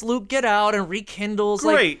 and lets Luke get out and rekindles.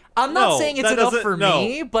 Great. Like, I'm not No, saying it's that enough doesn't- for no.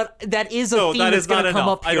 me, but that is a No, theme that that's is going not to come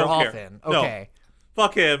enough. up I here don't care. often. No. Okay.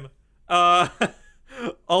 Fuck him.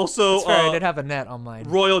 Also, It's fair. I did have a net on mine.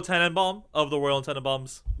 Royal Tenenbaum of the Royal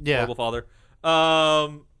Tenenbaums. Yeah. Horrible father.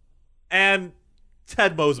 And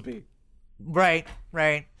Ted Mosby. Right.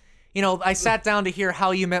 You know, I sat down to hear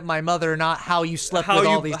How You Met My Mother, not how you slept with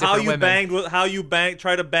all these different women. How you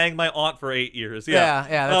try to bang my aunt for 8 years. Yeah.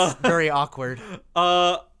 Yeah, that's very awkward.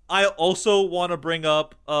 I also want to bring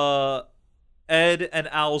up Ed and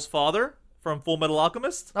Al's father from Full Metal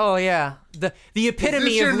Alchemist. Oh yeah, the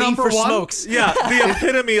epitome your of Leave number for one? Smokes. Yeah, the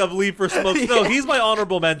epitome of Leave for Smokes. No, he's my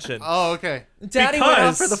honorable mention. Oh, okay. Daddy went out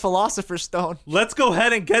Because- for the Philosopher's Stone. Let's go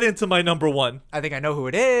ahead and get into my number one. I think I know who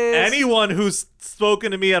it is. Anyone who's spoken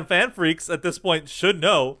to me on Fan Freaks at this point should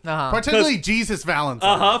know. Uh-huh. Particularly Jesus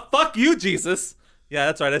Valentine. Fuck you, Jesus. Yeah,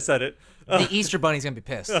 that's right. I said it. The Easter Bunny's gonna be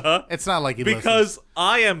pissed. It's not like he Because listens.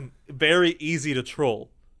 I am very easy to troll.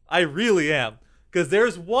 I really am. Because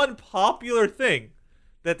there's one popular thing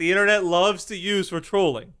that the internet loves to use for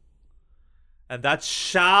trolling. And that's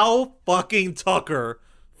Shao fucking Tucker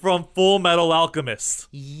from Full Metal Alchemist.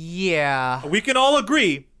 Yeah. We can all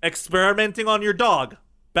agree, experimenting on your dog,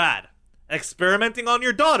 bad. Experimenting on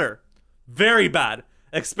your daughter, very bad.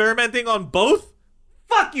 Experimenting on both,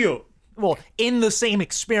 fuck you. Well, in the same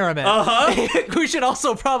experiment. We should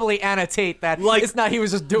also probably annotate that Like, it's not he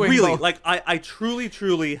was just doing really, both. like I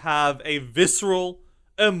truly have a visceral,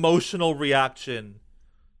 emotional reaction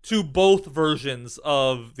to both versions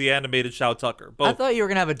of the animated Shao Tucker. Both. I thought you were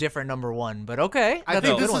gonna have a different number one, but okay. I That's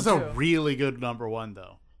think a good this is one, a too. really good number one,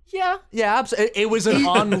 though. Yeah, absolutely. It was an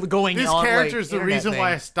ongoing. This character is the reason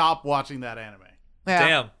why I stopped watching that anime.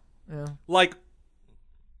 Yeah. Damn. Like,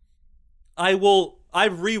 I've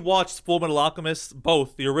rewatched Full Metal Alchemist,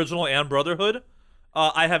 both the original and Brotherhood.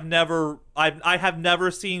 I have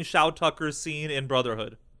never seen Shao Tucker's scene in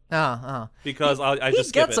Brotherhood because I just he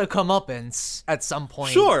skip gets it. a comeuppance at some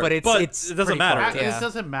point. Sure, but it doesn't pretty matter. far, This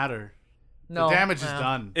doesn't matter. No, The damage is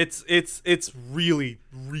done. It's really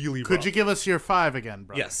Could rough. you give us your 5 again,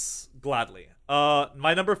 brother? Yes, gladly.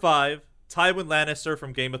 My number 5, Tywin Lannister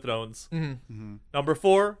from Game of Thrones. Number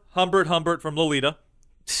 4, Humbert from Lolita.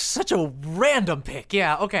 Such a random pick.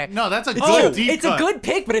 Yeah. Okay. No, that's a deep It's cut. a good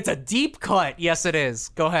pick, but it's a deep cut. Yes, it is.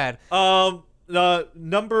 Go ahead. Number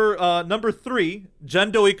 3,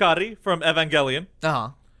 Gendo Ikari from Evangelion.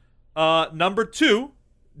 Number 2,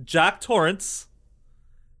 Jack Torrance,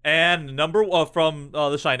 and from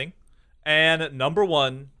The Shining, and number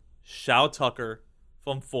 1, Shao Tucker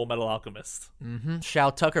from Full Metal Alchemist. Shao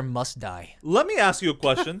Tucker must die. Let me ask you a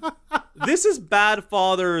question. This is Bad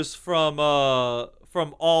Fathers from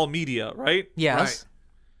All Media, right? Yes. Right.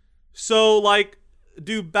 So, like,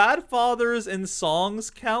 do Bad Fathers in songs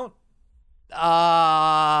count?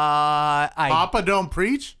 Papa don't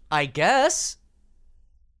preach? I guess.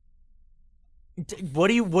 What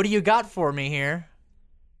do you got for me here?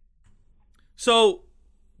 So,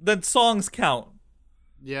 then songs count.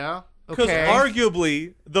 Yeah. Because Okay.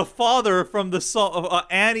 arguably, the father from the song,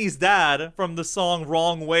 Annie's dad from the song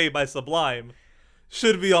 "Wrong Way" by Sublime,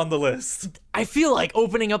 should be on the list. I feel like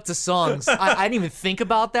opening up to songs. I didn't even think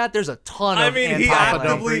about that. There's a ton of. I mean, he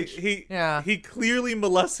anti-language. actively he clearly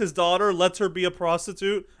molests his daughter, lets her be a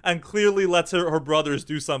prostitute, and clearly lets her brothers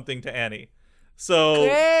do something to Annie. So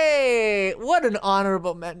Hey, what an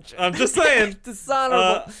honorable mention. I'm just saying,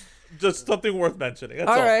 Dishonorable. just something worth mentioning. That's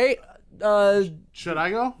All all. right. Should I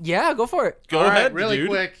go? Yeah, go for it. Go All right, ahead, really dude.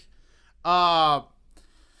 quick. My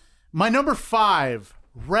number 5,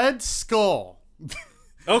 Red Skull.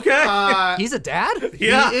 Okay. He's a dad?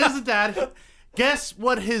 Yeah. He is a dad. Guess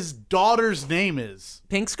what his daughter's name is?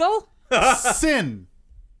 Pink Skull? Sin.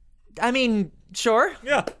 I mean, sure.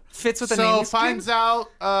 Yeah. Fits with the So naming scheme. finds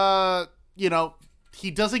out,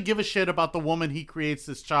 he doesn't give a shit about the woman he creates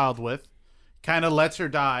this child with. Kind of lets her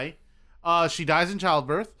die. She dies in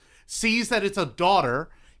childbirth. Sees that it's a daughter.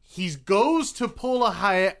 He goes to pull a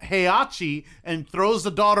Heihachi and throws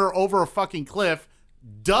the daughter over a fucking cliff.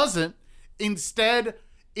 Doesn't. Instead,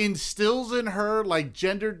 instills in her like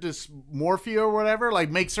gender dysmorphia or whatever. Like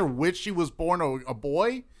makes her wish she was born a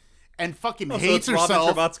boy. And fucking So hates it's Robin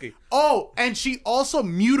herself. Scherbatsky. Oh, and she also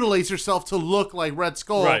mutilates herself to look like Red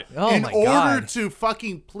Skull Right. Oh in my order God. to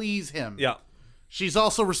fucking please him. Yeah. She's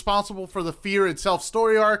also responsible for the Fear Itself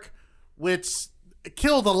story arc, which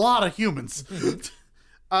killed a lot of humans.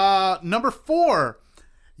 Number 4,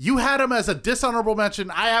 you had him as a dishonorable mention.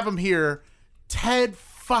 I have him here. Ted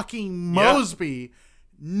fucking Mosby.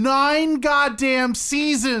 9 goddamn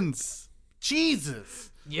seasons.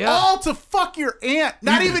 Jesus. Yeah. All to fuck your aunt.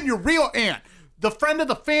 Not even your real aunt. The friend of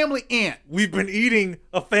the family aunt. We've been eating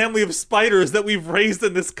a family of spiders that we've raised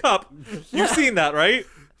in this cup. You've seen that, right?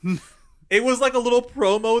 It was like a little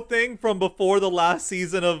promo thing from before the last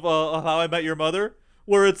season of How I Met Your Mother,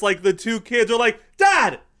 where it's like the two kids are like,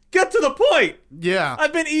 "Dad, get to the point. Yeah.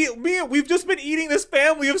 We've just been eating this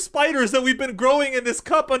family of spiders that we've been growing in this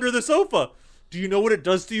cup under the sofa. Do you know what it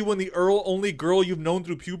does to you when the only girl you've known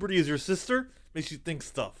through puberty is your sister? Makes you think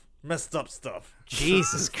stuff, messed up stuff."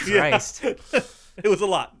 Jesus Christ. It was a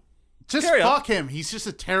lot. Just Carry on. fuck him. He's just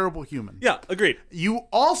a terrible human. Yeah, agreed. You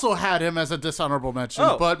also had him as a dishonorable mention,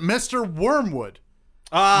 Oh. but Mr. Wormwood.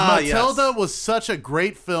 Ah, Matilda was such a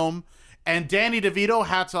great film, and Danny DeVito,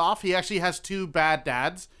 hats off. He actually has 2 bad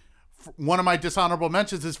dads. One of my dishonorable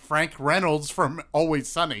mentions is Frank Reynolds from Always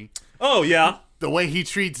Sunny. Oh, yeah. The way he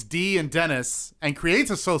treats Dee and Dennis and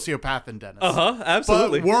creates a sociopath in Dennis. Uh-huh,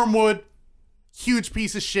 absolutely. But Wormwood, huge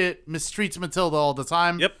piece of shit, mistreats Matilda all the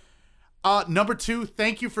time. Yep. Number 2,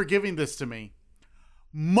 thank you for giving this to me.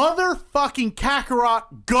 Motherfucking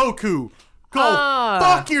Kakarot Goku. Go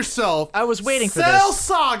fuck yourself. I was waiting for Cell this.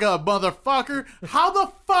 Saga, motherfucker. How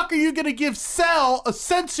the fuck are you gonna give Cell a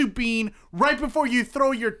sensu bean right before you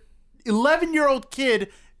throw your 11-year-old kid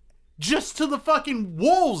just to the fucking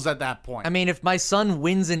wolves at that point? I mean, if my son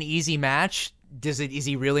wins an easy match, is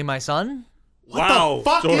he really my son? What the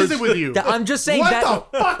fuck George. is it with you? I'm just saying What that.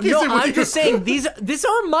 the fuck is no, it with I'm you? just saying these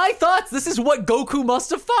are my thoughts. This is what Goku must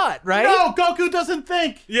have thought, right? No, Goku doesn't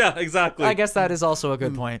think. Yeah, exactly. I guess that is also a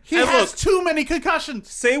good point. He And has look- too many concussions.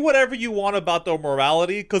 Say whatever you want about their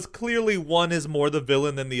morality, because clearly one is more the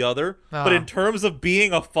villain than the other. But in terms of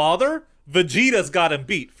being a father, Vegeta's got him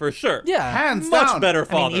beat for sure. Yeah. Hands Much down. better I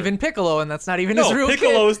father. mean, even Piccolo, and that's not even no, his real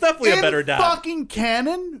Piccolo kid. is definitely a In better dad. fucking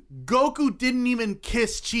canon, Goku didn't even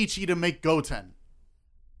kiss Chi-Chi to make Goten.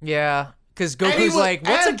 Yeah, because And he Goku's like,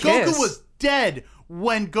 what's and a kiss? Goku was dead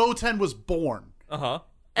when Goten was born. Uh-huh.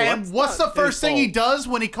 And Well, what's the that's not first his thing he fault. does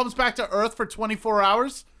when he comes back to Earth for 24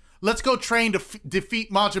 hours? Let's go train to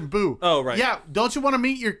defeat Majin Buu. Oh, right. Yeah, don't you want to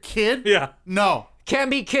meet your kid? Yeah. No. Can't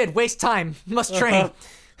be kid, waste time, must train.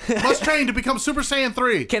 Must train to become Super Saiyan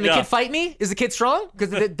 3. Can the Yeah. kid fight me? Is the kid strong? Because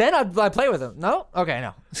then I'd play with him. No? Okay,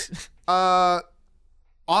 no.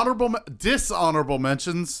 Dishonorable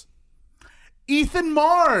mentions. Ethan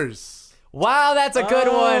Mars. Wow, that's a good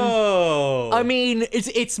one. Oh. I mean,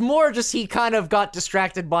 it's more just he kind of got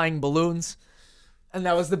distracted buying balloons. And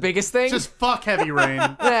that was the biggest thing. Just fuck Heavy Rain.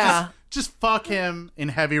 yeah. Just fuck him in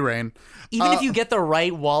Heavy Rain. Even if you get the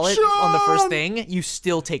right wallet on the first Sean! thing, you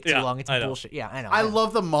still take too Yeah, long. It's I know. bullshit. Yeah, I know. I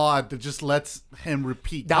love the mod that just lets him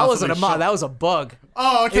repeat. that wasn't a constantly. mod. That was a bug.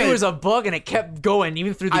 Oh, okay. It was a bug, and it kept going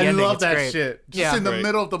even through the I ending. love It's that great. shit. Just Yeah. in the Great.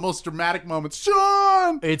 middle of the most dramatic moments.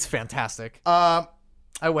 Sean! It's fantastic.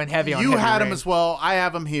 I went heavy on You Heavy had Rain. him as well. I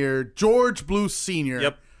have him here. George Blue Sr.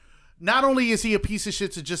 Yep. Not only is he a piece of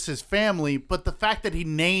shit to just his family, but the fact that he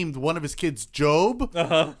named one of his kids Job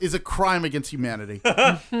is a crime against humanity.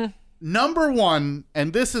 Number 1,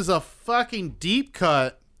 and this is a fucking deep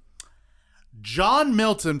cut, John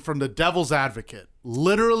Milton from The Devil's Advocate.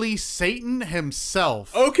 Literally Satan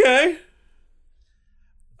himself. Okay.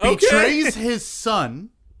 Betrays his son,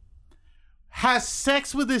 has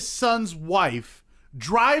sex with his son's wife,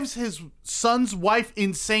 drives his son's wife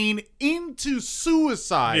insane into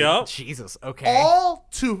suicide. Yep. Jesus. Okay. All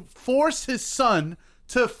to force his son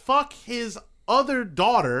to fuck his other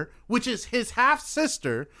daughter, which is his half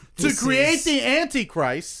sister, to This create is- the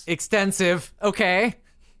Antichrist. Extensive. Okay.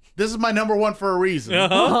 This is my number 1 for a reason.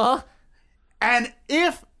 Uh-huh. And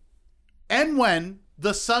if and when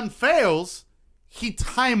the son fails, he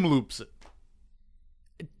time loops it.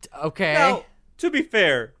 Okay. Now, to be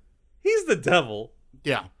fair, he's the devil.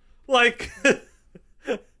 Yeah. Like,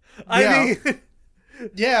 I Yeah. mean,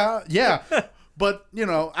 Yeah. But, you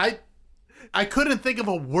know, I couldn't think of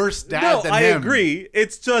a worse dad no, than I him. agree.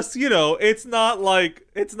 It's just, it's not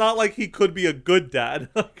like he could be a good dad.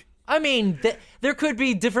 I mean, there could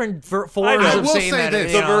be different forms I of will saying say that.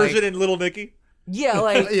 this. you the know, like- version in Little Nicky. yeah,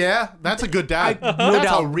 like Yeah, that's a good dad. no That's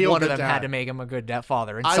doubt a real one of good them dad. had to make him a good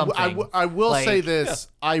father in I something. will Like, say this.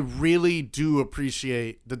 I really do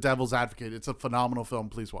appreciate The Devil's Advocate. It's a phenomenal film.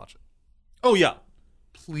 Please watch it. Oh, yeah.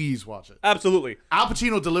 Please watch it. Absolutely. Al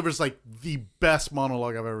Pacino delivers like the best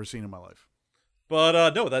monologue I've ever seen in my life.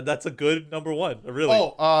 But no, that's a good number 1. Really.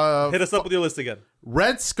 Hit us up with your list again.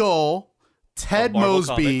 Red Skull, Ted Marvel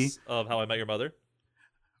Mosby. Comics of How I Met Your Mother.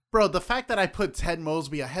 Bro, the fact that I put Ted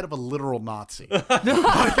Mosby ahead of a literal Nazi. Like,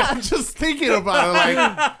 I'm just thinking about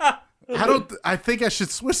it. Like, I think I should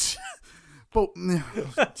switch. But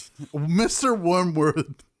Mr.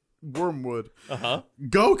 Wormwood,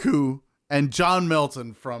 Goku, and John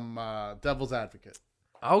Milton from Devil's Advocate.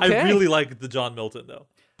 okay. I really like the John Milton, though.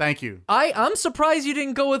 Thank you. I'm surprised you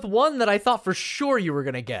didn't go with one that I thought for sure you were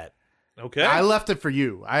gonna get. Okay. I left it for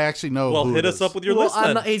you. I actually know. well, who hit it us is. up with your Well, list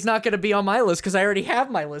then. he's not gonna be on my list because I already have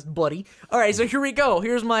my list, buddy. All right, so here we go.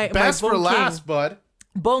 Here's my Best my for Bone last, King, bud.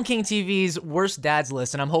 Bone King TV's worst dads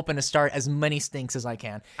list, and I'm hoping to start as many stinks as I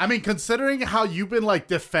can. I mean, considering how you've been like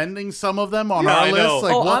defending some of them on Yeah, our I know. list,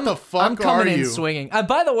 like what I'm, the fuck I'm coming are in you? swinging.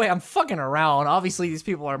 By the way, I'm fucking around. Obviously, these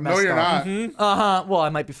people are messed No, you're up. not. Well, I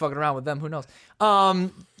might be fucking around with them. Who knows?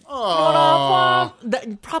 Oh.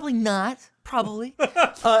 Probably not. Probably.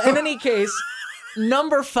 In any case,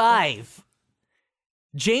 number 5,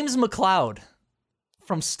 James McCloud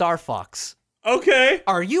from Star Fox. Okay.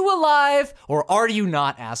 Are you alive or are you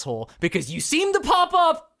not, asshole? Because you seem to pop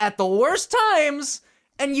up at the worst times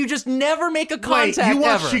and you just never make a contact Wait, you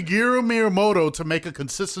want ever. Shigeru Miyamoto to make a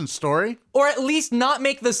consistent story? Or at least not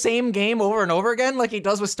make the same game over and over again like he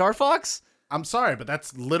does with Star Fox? I'm sorry, but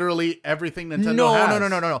that's literally everything Nintendo No, has.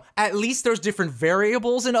 no. At least there's different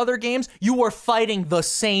variables in other games. You are fighting the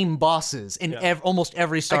same bosses in almost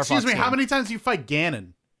every Star Fox Excuse me, game. how many times do you fight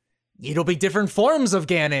Ganon? It'll be different forms of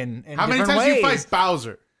Ganon in How many different times do you ways. fight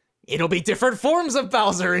Bowser? It'll be different forms of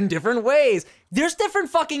Bowser in different ways. There's different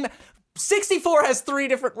fucking... 64 has 3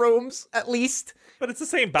 different rooms, at least. But it's the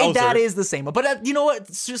same Bowser. And that is the same. But you know what?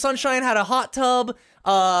 Sunshine had a hot tub.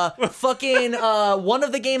 Fucking one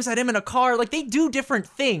of the games had him in a car. Like, they do different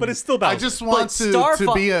things. But it's still Bowser. I just want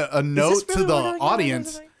to be a note to the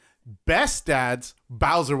audience. Best dads,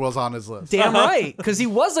 Bowser was on his list. Damn right, because he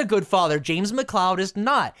was a good father. James McCloud is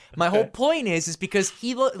not. My whole point is because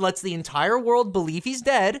he lets the entire world believe he's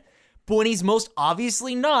dead, but when he's most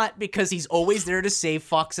obviously not, because he's always there to save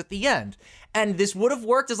Fox at the end. And this would have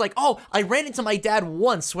worked as like, oh, I ran into my dad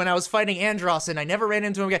once when I was fighting Andross, and I never ran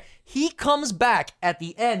into him again. He comes back at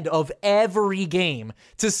the end of every game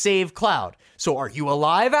to save Cloud. So are you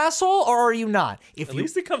alive, asshole, or are you not? At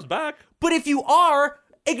least he comes back. But if you are,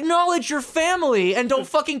 acknowledge your family and don't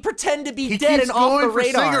fucking pretend to be He dead keeps and off the going for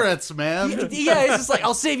radar. cigarettes, man. Yeah, it's just like,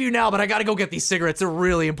 I'll save you now, but I gotta go get these cigarettes. They're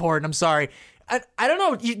really important. I'm sorry. I don't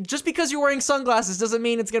know. Just because you're wearing sunglasses doesn't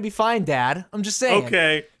mean it's gonna be fine, Dad. I'm just saying.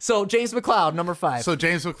 Okay. So James McCloud, number 5. So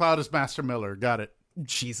James McCloud is Master Miller. Got it.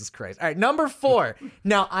 Jesus Christ. All right, number 4.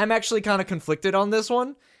 Now I'm actually kind of conflicted on this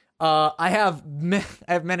one. I have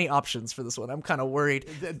many options for this one. I'm kind of worried.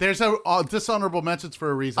 There's a dishonorable mentions for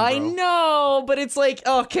a reason, bro. I know, but it's like,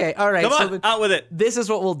 okay, all right. Come on, out with it. This is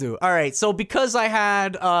what we'll do. All right, so because I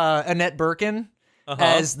had Annette Birkin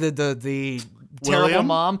as the terrible William?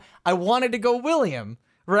 mom, I wanted to go William,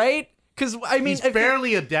 right? Because I mean, He's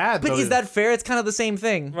barely a dad, but though. is that fair? It's kind of the same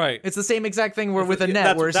thing, Right. It's the same exact thing where with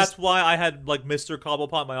Annette, where it's That's just, why I had like Mr.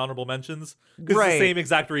 Cobblepot in my honorable mentions. Because Right. it's the same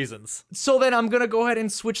exact reasons. so then I'm gonna go ahead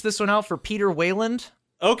and switch this one out for Peter Wayland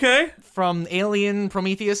Okay, from Alien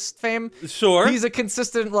Prometheus fame. sure. He's a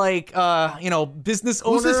consistent business Who's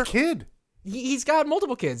owner. this kid? He's got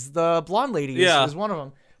multiple kids. The blonde lady Yeah. is one of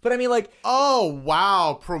them. But I mean, like, Oh,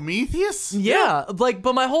 wow. Prometheus? yeah, like,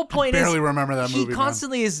 but my whole point is barely remember that movie, he man.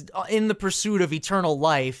 constantly is in the pursuit of eternal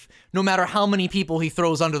life, no matter how many people he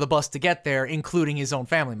throws under the bus to get there, including his own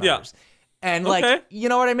family members. And Okay. like, you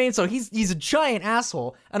know what I mean? So he's a giant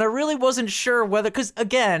asshole, and I really wasn't sure whether, because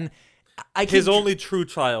again, I keep, His only true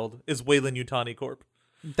child is Wayland Yutani Corp.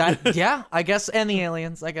 that yeah, I guess, and the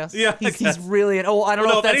aliens, I guess. Yeah, I he's guess. really I don't Well, know no,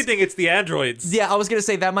 if if that's anything, it's the androids. Yeah, I was gonna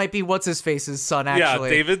say that might be what's his face's son.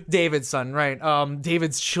 Actually, David? David's son, right?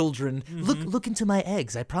 David's children. Look into my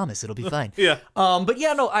eggs. I promise it'll be fine. Yeah. But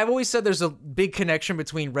yeah, no, I've always said there's a big connection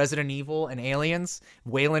between Resident Evil and Aliens,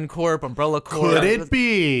 Wayland Corp, Umbrella Corp. Could it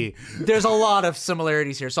be? There's a lot of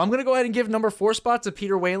similarities here, so I'm gonna go ahead and give number 4 spot to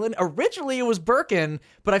Peter Wayland. Originally, it was Birkin,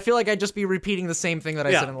 but I feel like I'd just be repeating the same thing that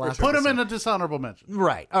I Yeah, said in the last. Put him episode. in a dishonorable mention.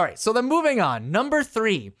 Right. All right. So then moving on. Number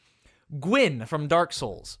 3, Gwyn from Dark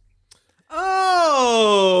Souls.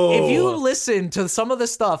 Oh. If you listen to some of the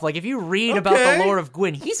stuff, like if you read about the Okay. lore of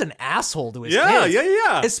Gwyn, he's an asshole to his Yeah, kids.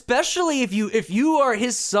 yeah. Especially if you are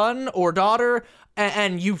his son or daughter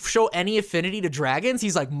and you show any affinity to dragons,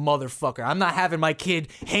 he's like, motherfucker, I'm not having my kid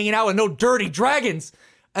hanging out with no dirty dragons.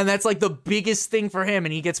 And that's like the biggest thing for him,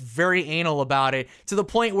 and he gets very anal about it to the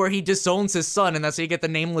point where he disowns his son, and that's how you get the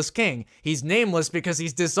Nameless King. He's nameless because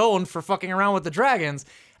he's disowned for fucking around with the dragons.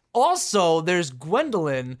 Also, there's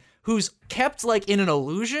Gwendolyn, who's kept like in an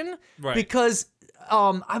illusion, Right. because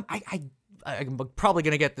I'm probably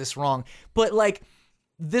gonna get this wrong, but like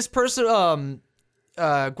this person,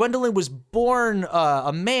 Gwendolyn was born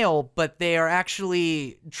a male, but they are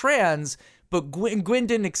actually trans. But Gwyn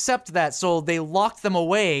didn't accept that, so they locked them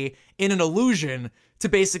away in an illusion to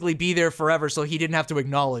basically be there forever, so he didn't have to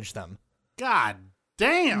acknowledge them. God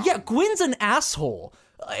damn. Yeah, Gwyn's an asshole.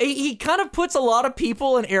 He kind of puts a lot of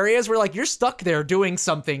people in areas where, like, you're stuck there doing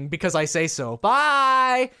something because I say so.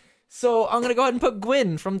 Bye! So I'm gonna go ahead and put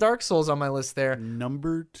Gwyn from Dark Souls on my list there.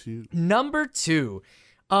 Number 2. Number 2.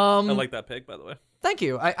 I like that pick, by the way. Thank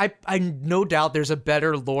you. I no doubt there's a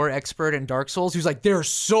better lore expert in Dark Souls who's like, they're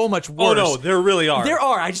so much worse. Oh no, there really are. There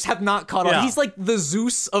are. I just have not caught on. Yeah. He's like the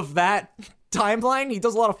Zeus of that timeline. He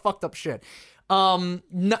does a lot of fucked up shit. No,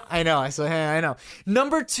 I know. I know.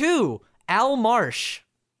 Number 2, Al Marsh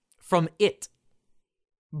from It.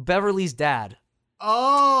 Beverly's dad.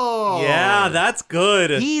 Oh. Yeah, that's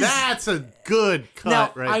good. That's a good cut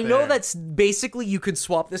Now, right I know there. that's basically you could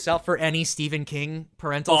swap this out for any Stephen King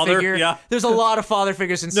parental Father, figure. yeah. There's a lot of father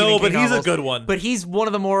figures in Stephen King but he's novels, a good one. But he's one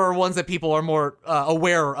of the more ones that people are more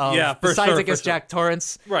aware of. Yeah, for besides, sure, I guess, for sure. Jack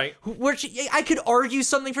Torrance. Right. Which I could argue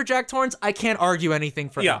something for Jack Torrance. I can't argue anything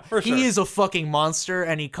for Yeah, him. for sure. He is a fucking monster,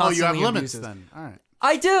 and he Oh, you constantly have limits abuses. then. All right.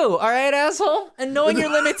 I do. All right, asshole. And knowing your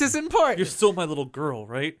limits is important. You're still my little girl,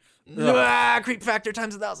 right? Creep factor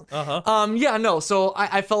times 1,000. Uh-huh. Yeah, no. So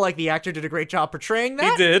I felt like the actor did a great job portraying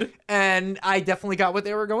that. He did. And I definitely got what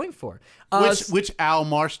they were going for. Which Al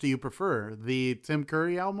Marsh do you prefer? The Tim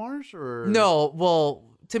Curry Al Marsh or No, well,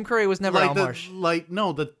 Tim Curry was never Al Marsh.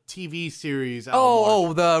 the TV series Al Marsh.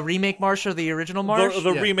 Oh, the remake Marsh or the original Marsh?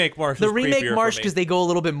 The remake Marsh. The is remake creepier Marsh for me. because they go a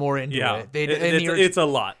little bit more into Yeah, it. it's a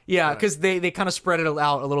lot. Yeah, because they kind of spread it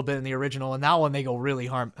out a little bit in the original, and that one they go really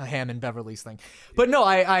ham in Beverly's thing. But no,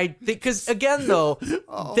 I think because again though,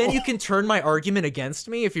 then you can turn my argument against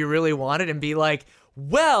me if you really want it and be like,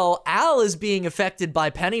 well, Al is being affected by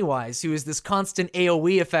Pennywise, who is this constant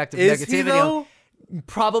AOE effect of Is negativity. he though?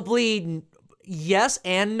 Probably. Yes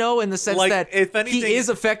and no, in the sense Like, that if anything- he is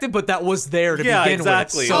affected, but that was there to Yeah, begin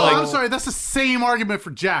exactly. with. So, Oh, Like- I'm sorry. That's the same argument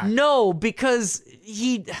for Jack. no, because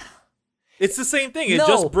he It's the same thing. It No.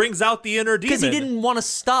 just brings out the inner demon. because he didn't want to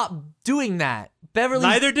stop doing that. Beverly,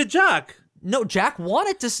 Neither did Jack. no, Jack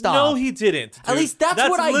wanted to stop. No, he didn't. At dude. least that's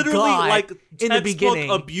what I literally got like in the textbook beginning.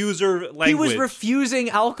 abuser language. He was refusing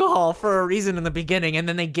alcohol for a reason in the beginning, and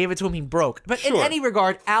then they gave it to him. He broke. But in Sure. any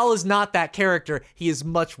regard, Al is not that character. He is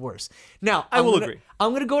much worse. Now, I will agree.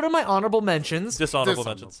 I'm gonna go to my honorable mentions. Dishonorable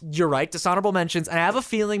mentions. You're right, dishonorable mentions, and I have a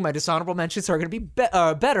feeling my dishonorable mentions are going to be,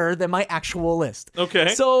 better than my actual list.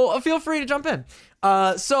 Okay. So feel free to jump in.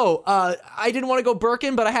 I didn't want to go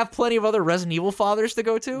Birkin, but I have plenty of other Resident Evil fathers to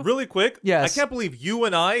go to. Really quick. Yes. I can't believe you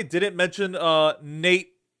and I didn't mention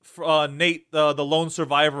Nate, the lone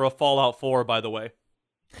survivor of Fallout 4, by the way.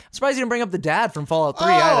 I'm surprised you didn't bring up the dad from Fallout 3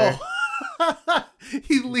 Oh. either.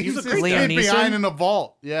 He leaves a his great kid guy. behind Liam in a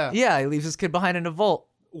vault. Yeah. Yeah, he leaves his kid behind in a vault.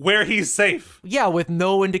 Where he's safe. Yeah, with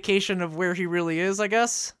no indication of where he really is, I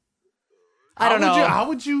guess. I don't know. How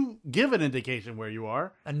would you give an indication where you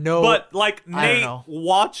are? No, But like I don't Nate know.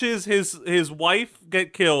 watches his wife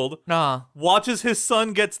get killed, nah. watches his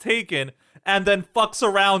son gets taken, and then fucks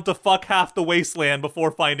around to fuck half the wasteland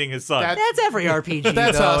before finding his son. That's every RPG,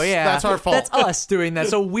 That's though. us. Yeah, That's our fault. That's us doing that.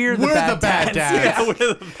 So we're the bad dads. dads. Yeah. We're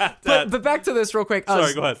the bad dad. But back to this real quick.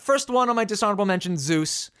 Sorry, go ahead. First one on my dishonorable mention,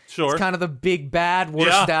 Zeus. Sure. It's kind of the big bad worst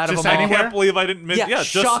Yeah, dad of just them all. I anywhere? can't believe I didn't mention. Yeah, Yeah,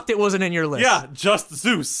 just shocked it wasn't in your list. just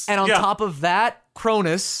Zeus. And on Yeah, top of that,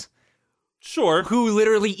 Cronus, sure. who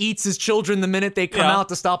literally eats his children the minute they come Yeah. out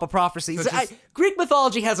to stop a prophecy. Greek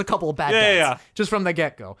mythology has a couple of bad dads, yeah. just from the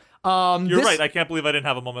get-go. You're right. I can't believe I didn't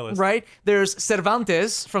have him on my list. Right? There's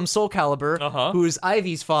Cervantes from Soul Calibur, Uh-huh. who's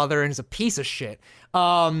Ivy's father and is a piece of shit.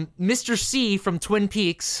 Mr. C from Twin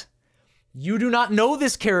Peaks. You do not know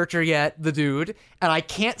this character yet, the dude, and I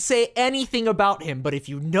can't say anything about him, but if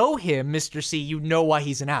you know him, Mr. C, you know why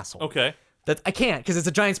he's an asshole. Okay. That I can't, because it's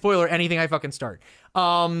a giant spoiler anything I fucking start.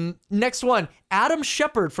 Next one, Adam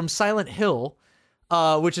Shepard from Silent Hill,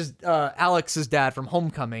 which is Alex's dad from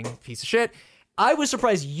Homecoming, piece of shit. I was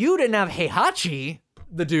surprised you didn't have Heihachi,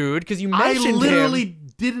 the dude, because you I mentioned literally him.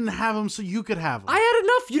 didn't have him so you could have him. I had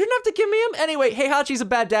enough. You didn't have to give me him. Anyway, Heihachi's a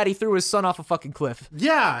bad dad. He threw his son off a fucking cliff.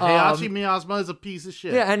 yeah, Heihachi Miyazuma is a piece of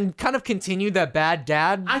shit. Yeah, and kind of continued that bad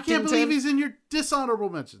dad. I can't thing to believe him. he's in your dishonorable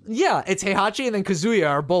mentions. Yeah, it's Heihachi and then Kazuya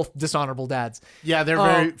are both dishonorable dads. Yeah, they're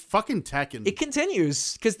very fucking Tekken. It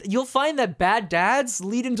continues because you'll find that bad dads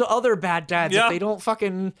lead into other bad dads Yeah. if they don't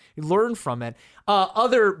fucking learn from it.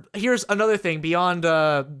 Here's another thing beyond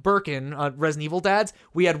Birkin, Resident Evil dads.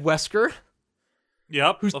 We had Wesker,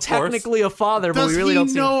 Yep. who's of technically a father, but Does we really he don't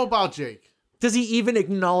see. know about Jake? Does he even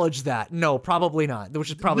acknowledge that? No, probably not. Which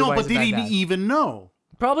is probably No, why but he's a did bad he dad. even know?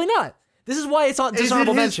 Probably not. This is why it's on Is it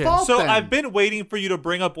dishonorable his mention. fault? So then. I've been waiting for you to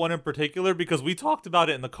bring up one in particular because we talked about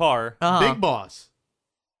it in the car. Uh-huh. Big Boss.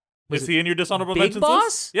 Is he in your dishonorable Big mentions? Boss?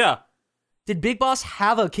 list? Yeah. Did Big Boss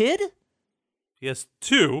have a kid? He has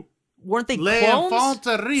two. Weren't they Le clones? Enfant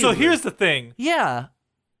Terrible. So here's the thing, Yeah.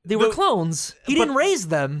 They were The- clones. He but- didn't raise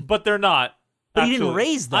them. but they're not. But he didn't actually.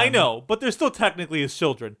 raise them. I know, but they're still technically his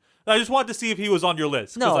children. I just wanted to see if he was on your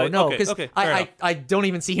list. No, okay, because okay, fair enough. I don't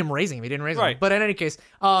even see him raising him. He didn't raise him. Right. But in any case,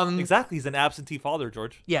 Exactly, he's an absentee father,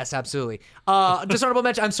 George. yes, absolutely. Dishonorable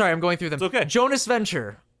mention. I'm sorry, I'm going through them. It's okay. Jonas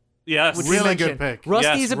Venture. Yes. which Really we good mentioned. pick.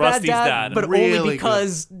 Rusty's Yes, a bad Rusty's dad, dad. but Really only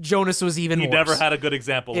because Jonas was even He worse. never had a good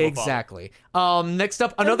example of a father. Exactly. Next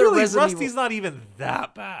up, And another really, Resident Rusty's Evil. not even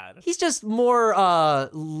that bad. He's just more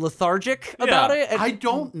lethargic about it. And I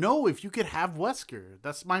don't know if you could have Wesker.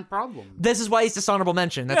 That's my problem. this is why he's dishonorable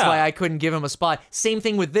mention. That's Yeah. why I couldn't give him a spot. Same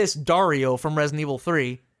thing with this Dario from Resident Evil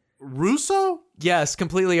 3. Russo? Yes,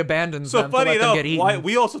 completely abandons So them funny to let them enough, get eaten. why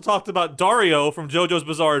we also talked about Dario from JoJo's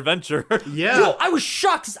Bizarre Adventure. Yeah. Yo, I was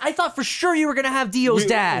shocked. 'Cause I thought for sure you were gonna have Dio's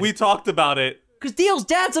dad. We talked about it. Because Dio's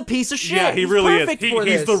dad's a piece of shit. Yeah, he He's really is. perfect for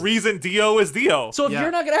He's this. the reason Dio is Dio. So if Yeah.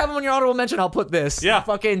 you're not gonna have him on your honorable mention, I'll put this. Yeah.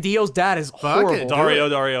 Fucking Dio's dad is it. horrible. Dario.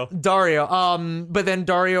 Dario. But then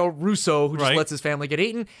Dario Russo, who just Right. lets his family get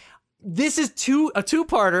eaten. This is a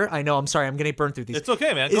two-parter. I know, I'm sorry, I'm getting burned through these. It's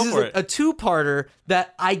okay, man. This Go is for it. a two-parter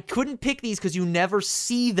that I couldn't pick these because you never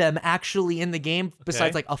see them actually in the game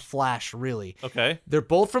besides like a flash, really. Okay. They're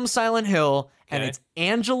both from Silent Hill, and Okay. it's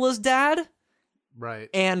Angela's dad Right.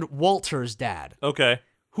 and Walter's dad, Okay.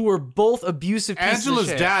 who are both abusive pieces Angela's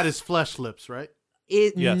of shit. dad is Flesh Lips, right?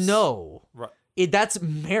 Yes. No. Right. That's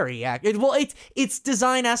Mary act. It's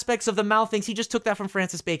design aspects of the mouth things. He just took that from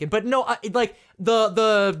Francis Bacon. But no, like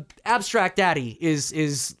the abstract daddy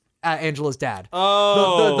is Angela's dad.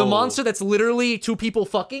 Oh. The monster that's literally two people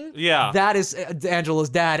fucking. Yeah. That is Angela's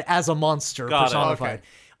dad as a monster Got it. personified.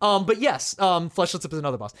 But yes, Fleshless Lip is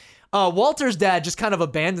another boss. Walter's dad just kind of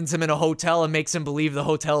abandons him in a hotel and makes him believe the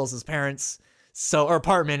hotel is his parents. Or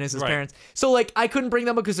apartment is his Right. parents. So like I couldn't bring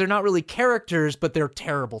them up because they're not really characters, but they're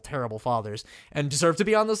terrible, terrible fathers and deserve to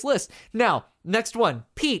be on this list. Now, next one,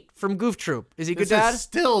 Pete from Goof Troop. Is he a good This dad? is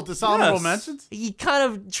still dishonorable Yes. mentions? He kind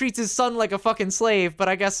of treats his son like a fucking slave, but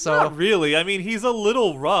I guess so. Not really. I mean, he's a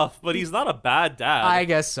little rough, but he's not a bad dad. I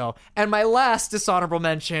guess so. And my last dishonorable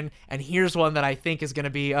mention, and here's one that I think is going to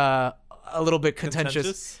be a little bit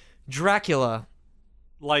contentious. Dracula,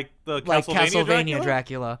 Like the like Castlevania,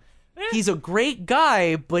 Dracula. He's a great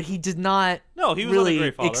guy, but he did not No, he was not a really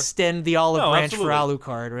great father. extend the olive No, branch absolutely. for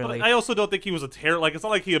Alucard, really. But I also don't think he was a terror. Like, it's not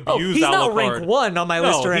like he Oh, abused he's not Alucard. rank 1 on my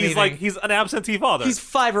list or anything. he's an absentee father. He's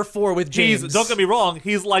 5 or 4 with James. Don't get me wrong,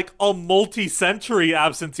 he's like a multi-century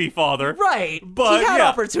absentee father. Right. But he had yeah.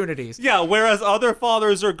 opportunities. Yeah, whereas other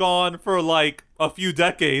fathers are gone for like a few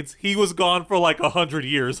decades, he was gone for like 100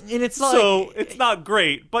 years. And it's so like- it's not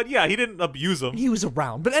great. But yeah, he didn't abuse him. He was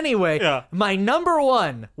around. But anyway, Yeah. my number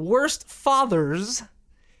 1 worst fathers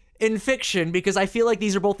in fiction, because I feel like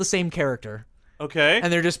these are both the same character. Okay.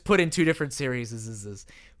 And they're just put in 2 different series. Is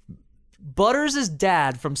Butters'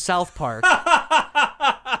 dad from South Park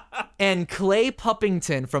and Clay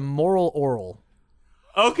Puppington from Moral Oral.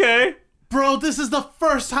 Okay. Bro, this is the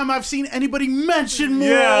first time I've seen anybody mention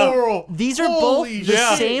Moral Yeah. Oral. These are Holy both the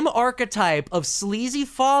shit. same archetype of sleazy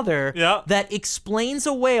father Yeah. that explains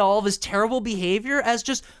away all of his terrible behavior as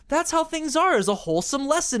just, that's how things are, as a wholesome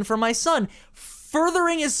lesson for my son,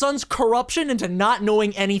 furthering his son's corruption into not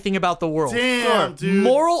knowing anything about the world. Damn, dude.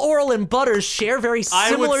 Moral Oral and Butters share very I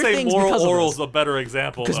similar would say things Moral because Oral's of a better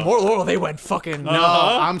example. Because though. Moral Oral, they went fucking... No,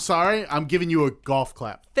 I'm sorry. I'm giving you a golf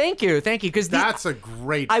clap. Thank you. Because That's a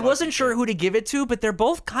great I fucking wasn't sure pick. who to give it to, but they're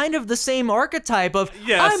both kind of the same archetype of,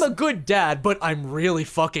 Yes. I'm a good dad, but I'm really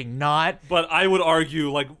fucking not. But I would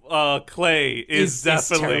argue, like, Clay is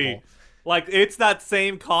definitely terrible. like it's that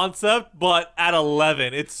same concept, but at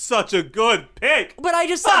 11. It's such a good pick. But I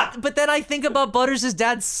just, but then I think about Butters'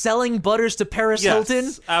 dad selling Butters to Paris Yes,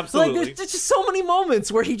 Hilton. absolutely. Like, there's just so many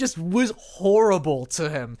moments where he just was horrible to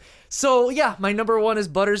him. So yeah, my number 1 is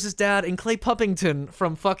Butters' dad and Clay Puppington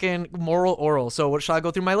from fucking Moral Oral. So what, shall I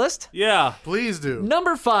go through my list? Yeah. Please do.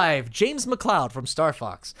 Number 5, James McLeod from Star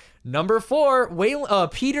Fox. Number 4,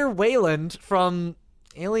 Peter Wayland from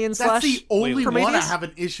Alien That's the only one I Prometheus? have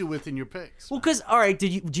an issue with in your picks. Well, because, all right, do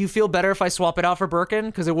you feel better if I swap it out for Birkin?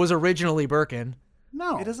 Because it was originally Birkin.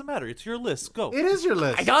 No. It doesn't matter. It's your list. Go. It is your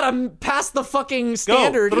list. I gotta pass the fucking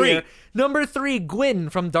standard 3. here. Number 3, Gwyn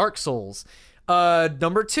from Dark Souls.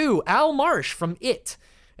 Number 2, Al Marsh from It.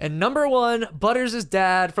 And number 1, Butters'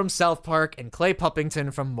 dad from South Park and Clay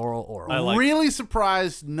Puppington from Moral Oral. I like really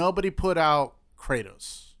surprised nobody put out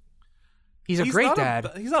Kratos. He's a great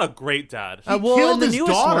dad. He's not a great dad. He well, killed in the his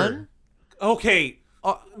newest daughter. one, Okay.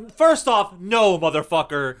 First off, no,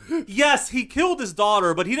 motherfucker. Yes, he killed his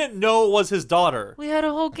daughter, but he didn't know it was his daughter. we had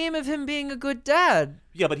a whole game of him being a good dad.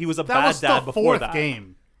 Yeah, but he was a That bad was dad the before fourth that.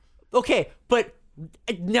 game. Okay, but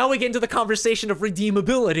now we get into the conversation of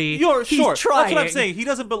redeemability. Sure. He's That's trying. what I'm saying. He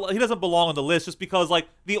doesn't belong on the list just because like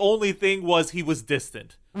the only thing was he was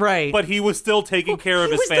distant. Right. But he was still taking care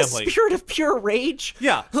of his He was family. the spirit of pure rage.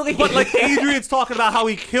 Yeah. But like Adrian's talking about how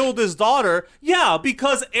he killed his daughter. Yeah,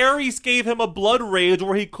 because Ares gave him a blood rage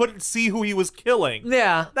where he couldn't see who he was killing.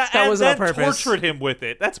 Yeah, that and was then on purpose. tortured him with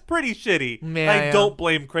it. That's pretty shitty. Yeah. Don't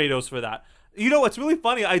blame Kratos for that. You know, it's really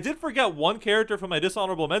funny. I did forget one character from my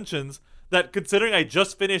dishonorable mentions that, considering I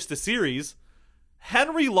just finished the series,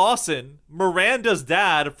 Henry Lawson, Miranda's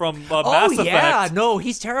dad from Mass Effect. No,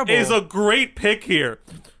 he's terrible. Is a great pick here.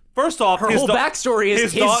 First off, her whole backstory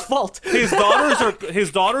is his fault.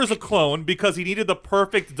 his daughter's a clone because he needed the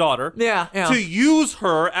perfect daughter. Yeah. To use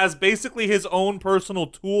her as basically his own personal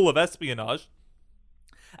tool of espionage.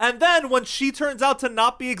 And then when she turns out to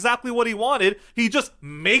not be exactly what he wanted, he just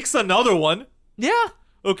makes another one. Yeah.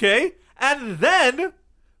 Okay? And then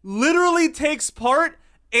literally takes part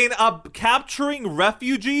in capturing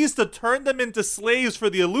refugees to turn them into slaves for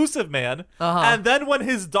the Elusive Man. And then when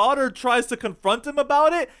his daughter tries to confront him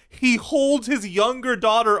about it, he holds his younger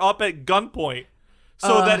daughter up at gunpoint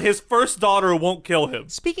so that his first daughter won't kill him.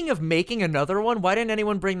 Speaking of making another one, why didn't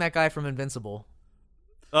anyone bring that guy from Invincible?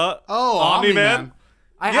 Omni-Man?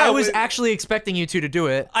 I was actually expecting you two to do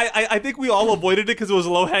it. I think we all avoided it because it was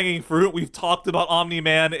low-hanging fruit. We've talked about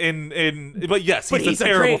Omni-Man but yes, he's a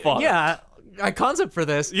terrible father. Yeah, a concept for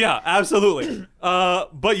this. Yeah, absolutely.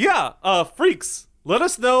 But yeah, freaks. Let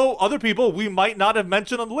us know other people we might not have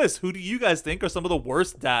mentioned on the list. Who do you guys think are some of the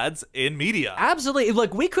worst dads in media? Absolutely.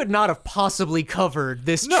 Like, we could not have possibly covered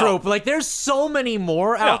this trope. Like, there's so many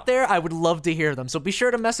more out there. I would love to hear them. So be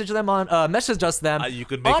sure to message us them. You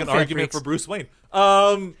could make an argument for Bruce Wayne.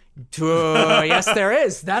 Yes, there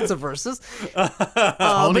is. That's a versus.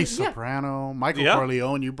 Tony Soprano, Michael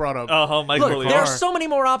Corleone. You brought up. Michael Look, Corleone. there's so many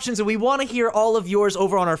more options, and we want to hear all of yours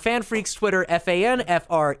over on our Fan Freaks Twitter,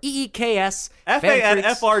 FANFREEKS.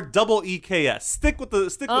 FANFREEKS. Stick with the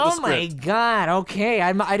script. Oh my god. Okay,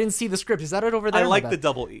 I didn't see the script. Is that it over there? I like the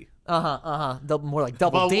double E. More like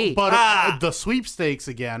double D. But the sweepstakes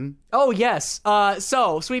again. Oh yes.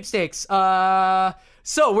 So sweepstakes.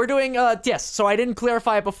 So we're doing yes. So I didn't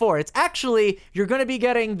clarify it before. It's actually you're going to be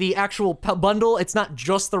getting the actual bundle. It's not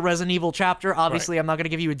just the Resident Evil chapter. Obviously, I'm not going to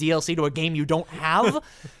give you a DLC to a game you don't have.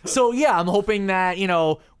 So yeah, I'm hoping that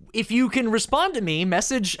if you can respond to me,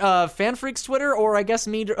 message FanFreaks Twitter or I guess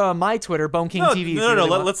me my Twitter, Bone King TV. No.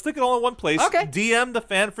 Let's stick it all in one place. Okay. DM the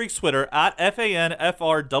FanFreaks Twitter at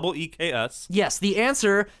FANFREEKS. Yes, the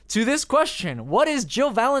answer to this question: what is Jill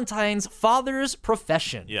Valentine's father's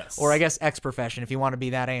profession? Yes. Or I guess ex-profession if you want to be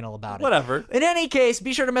that anal about it. Whatever. In any case,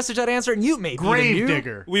 be sure to message that answer, and you may be Grave the new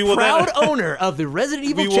digger. We will proud owner of the Resident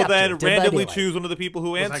Evil chapter. We will chapter. then Dead by randomly Daylight. choose one of the people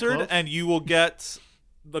who that answered, close? and you will get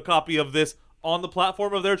the copy of this on the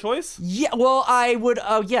platform of their choice? Yeah, well, I would,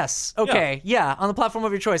 yes. Okay, yeah, on the platform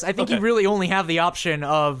of your choice. I think you really only have the option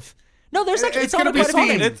of... No, there's actually... It's on gonna be quite a few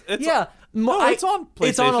Steam. things. Yeah. it's on PlayStation.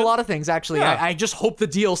 It's on a lot of things, actually. Yeah. I just hope the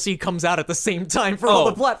DLC comes out at the same time for all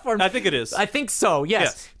the platforms. I think it is. I think so, yes.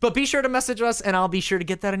 Yes. But be sure to message us, and I'll be sure to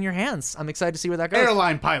get that in your hands. I'm excited to see where that goes.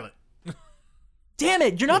 Airline pilot. Damn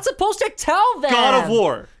it, you're not supposed to tell them! God of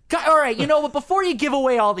War. All right, you know what? Before you give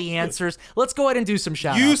away all the answers, let's go ahead and do some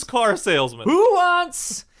shout-outs. Used car salesman. Who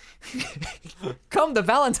wants... Come to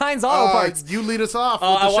Valentine's Auto Parts. You lead us off. With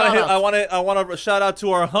I the want to shout out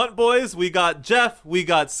to our Hunt boys. We got Jeff. We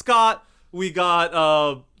got Scott. We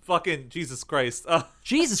got fucking Jesus Christ.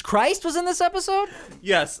 Jesus Christ was in this episode?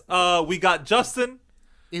 Yes. We got Justin.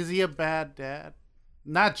 Is he a bad dad?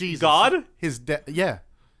 Not Jesus. God? His dad. Yeah.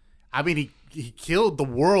 I mean, he killed the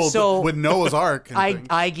world So, with Noah's Ark. And things.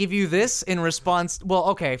 I give you this in response. Well,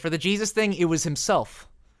 okay, for the Jesus thing, it was himself.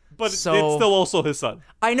 But it's So- still also his son.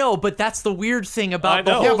 I know, but that's the weird thing I about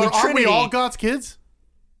the know. Holy Yeah, but aren't we Trinity. all God's kids?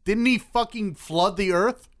 Didn't he fucking flood the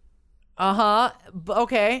earth?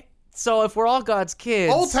 Okay, so if we're all God's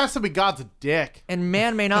kids, Old Testament God's a dick. and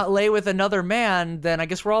man may not lay with another man, then I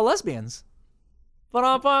guess we're all lesbians.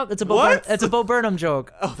 It's a What? It's a Bo Burnham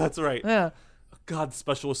joke. Oh, that's right. Yeah. God, the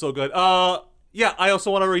special was so good. Yeah, I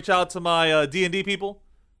also want to reach out to my D&D people.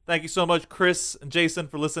 Thank you so much, Chris and Jason,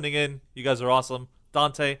 for listening in. You guys are awesome.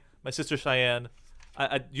 Dante, my sister Cheyenne,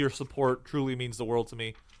 your support truly means the world to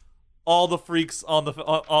me. All the freaks on the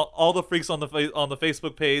all the freaks on the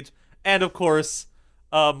Facebook page, and of course,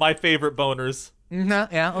 my favorite boners.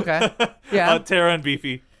 Yeah. Okay. Yeah. Tara and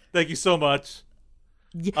Beefy. Thank you so much.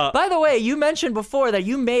 By the way, you mentioned before that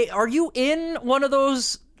are you in one of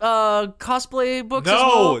those cosplay books as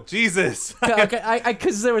well? No, Jesus. Okay,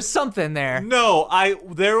 because there was something there. No,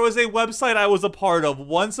 there was a website I was a part of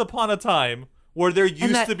once upon a time where there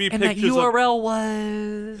used to be and pictures that URL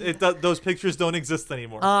was... those pictures don't exist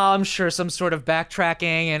anymore. I'm sure some sort of backtracking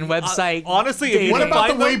and website. Honestly, if you What can about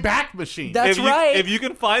the find them, Wayback Machine? That's right. If you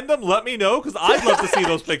can find them, let me know, because I'd love to see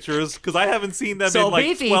those pictures, because I haven't seen them so in like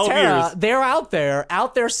Beefy, 12 Tara, years. they're out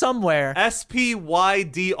there somewhere.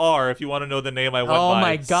 SPYDR, if you want to know the name I went by. Oh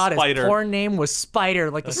my god, Spider. his porn name was Spider,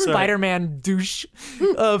 like the Spider-Man douche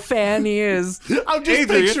fan he is. I'm just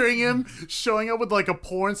Adrian. picturing him showing up with like a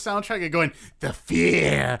porn soundtrack and going, "The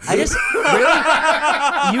fear." I just really,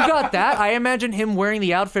 you got that? I imagine him wearing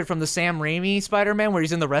the outfit from the Sam Raimi Spider-Man where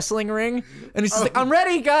he's in the wrestling ring and he's just like, "I'm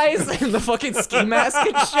ready, guys," and the fucking ski mask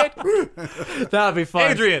and shit. That'd be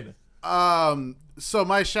fun. Adrian. So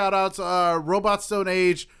my shout outs are Robot Stone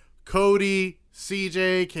Age, Cody,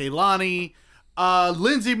 CJ, Kaylani,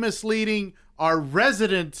 Lindsay Misleading, our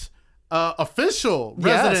resident, official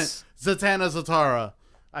resident Zatanna Zatara.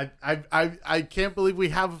 I can't believe we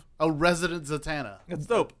have a resident Zatanna. It's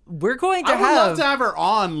dope. We're going to I would love to have her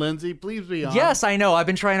on, Lindsay. Please be on. Yes, I know. I've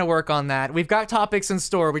been trying to work on that. We've got topics in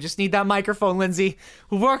store. We just need that microphone, Lindsay.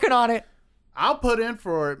 We're working on it. I'll put in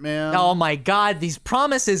for it, man. Oh my god, these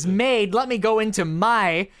promises made. Let me go into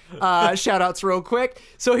my shout outs real quick.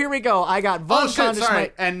 So here we go. I got Von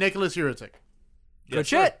Condersmite. And Nicholas Uritic. Good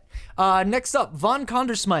shit. Next up, Von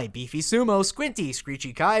Condersmite, Beefy Sumo, Squinty,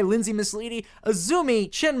 Screechy Kai, Lindsay Misleady, Azumi,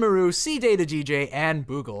 Chinmaru, C Data DJ, and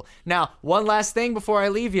Boogle. Now, one last thing before I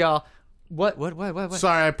leave y'all. What?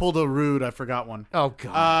 Sorry, I pulled a rude. I forgot one. Oh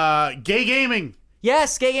god. Gay Gaming.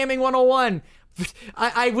 Yes, Gay Gaming 101.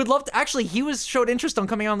 I would love to. Actually, he showed interest on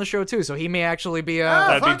coming on the show too, so he may actually be.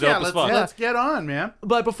 That'd be Fuck dope yeah, as fuck. let's get on, man.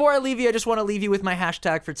 But before I leave you, I just want to leave you with my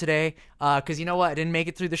hashtag for today, because you know what? I didn't make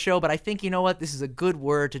it through the show, but I think, you know what? This is a good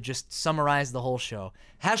word to just summarize the whole show.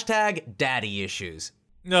 Hashtag daddy issues.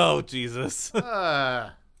 No, Jesus.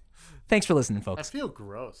 Thanks for listening, I folks. feel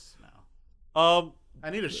gross now. I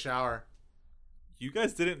need a shower. You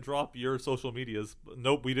guys didn't drop your social medias.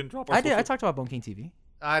 Nope, we didn't drop our I did. social- I talked about Bone King TV.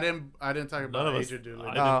 I didn't talk None about of us. Adrian Dooley.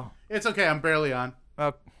 I didn't. It's okay. I'm barely on.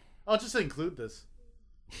 Oh. I'll just include this.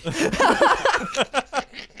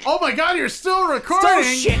 Oh my god, you're still recording.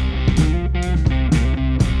 So shit.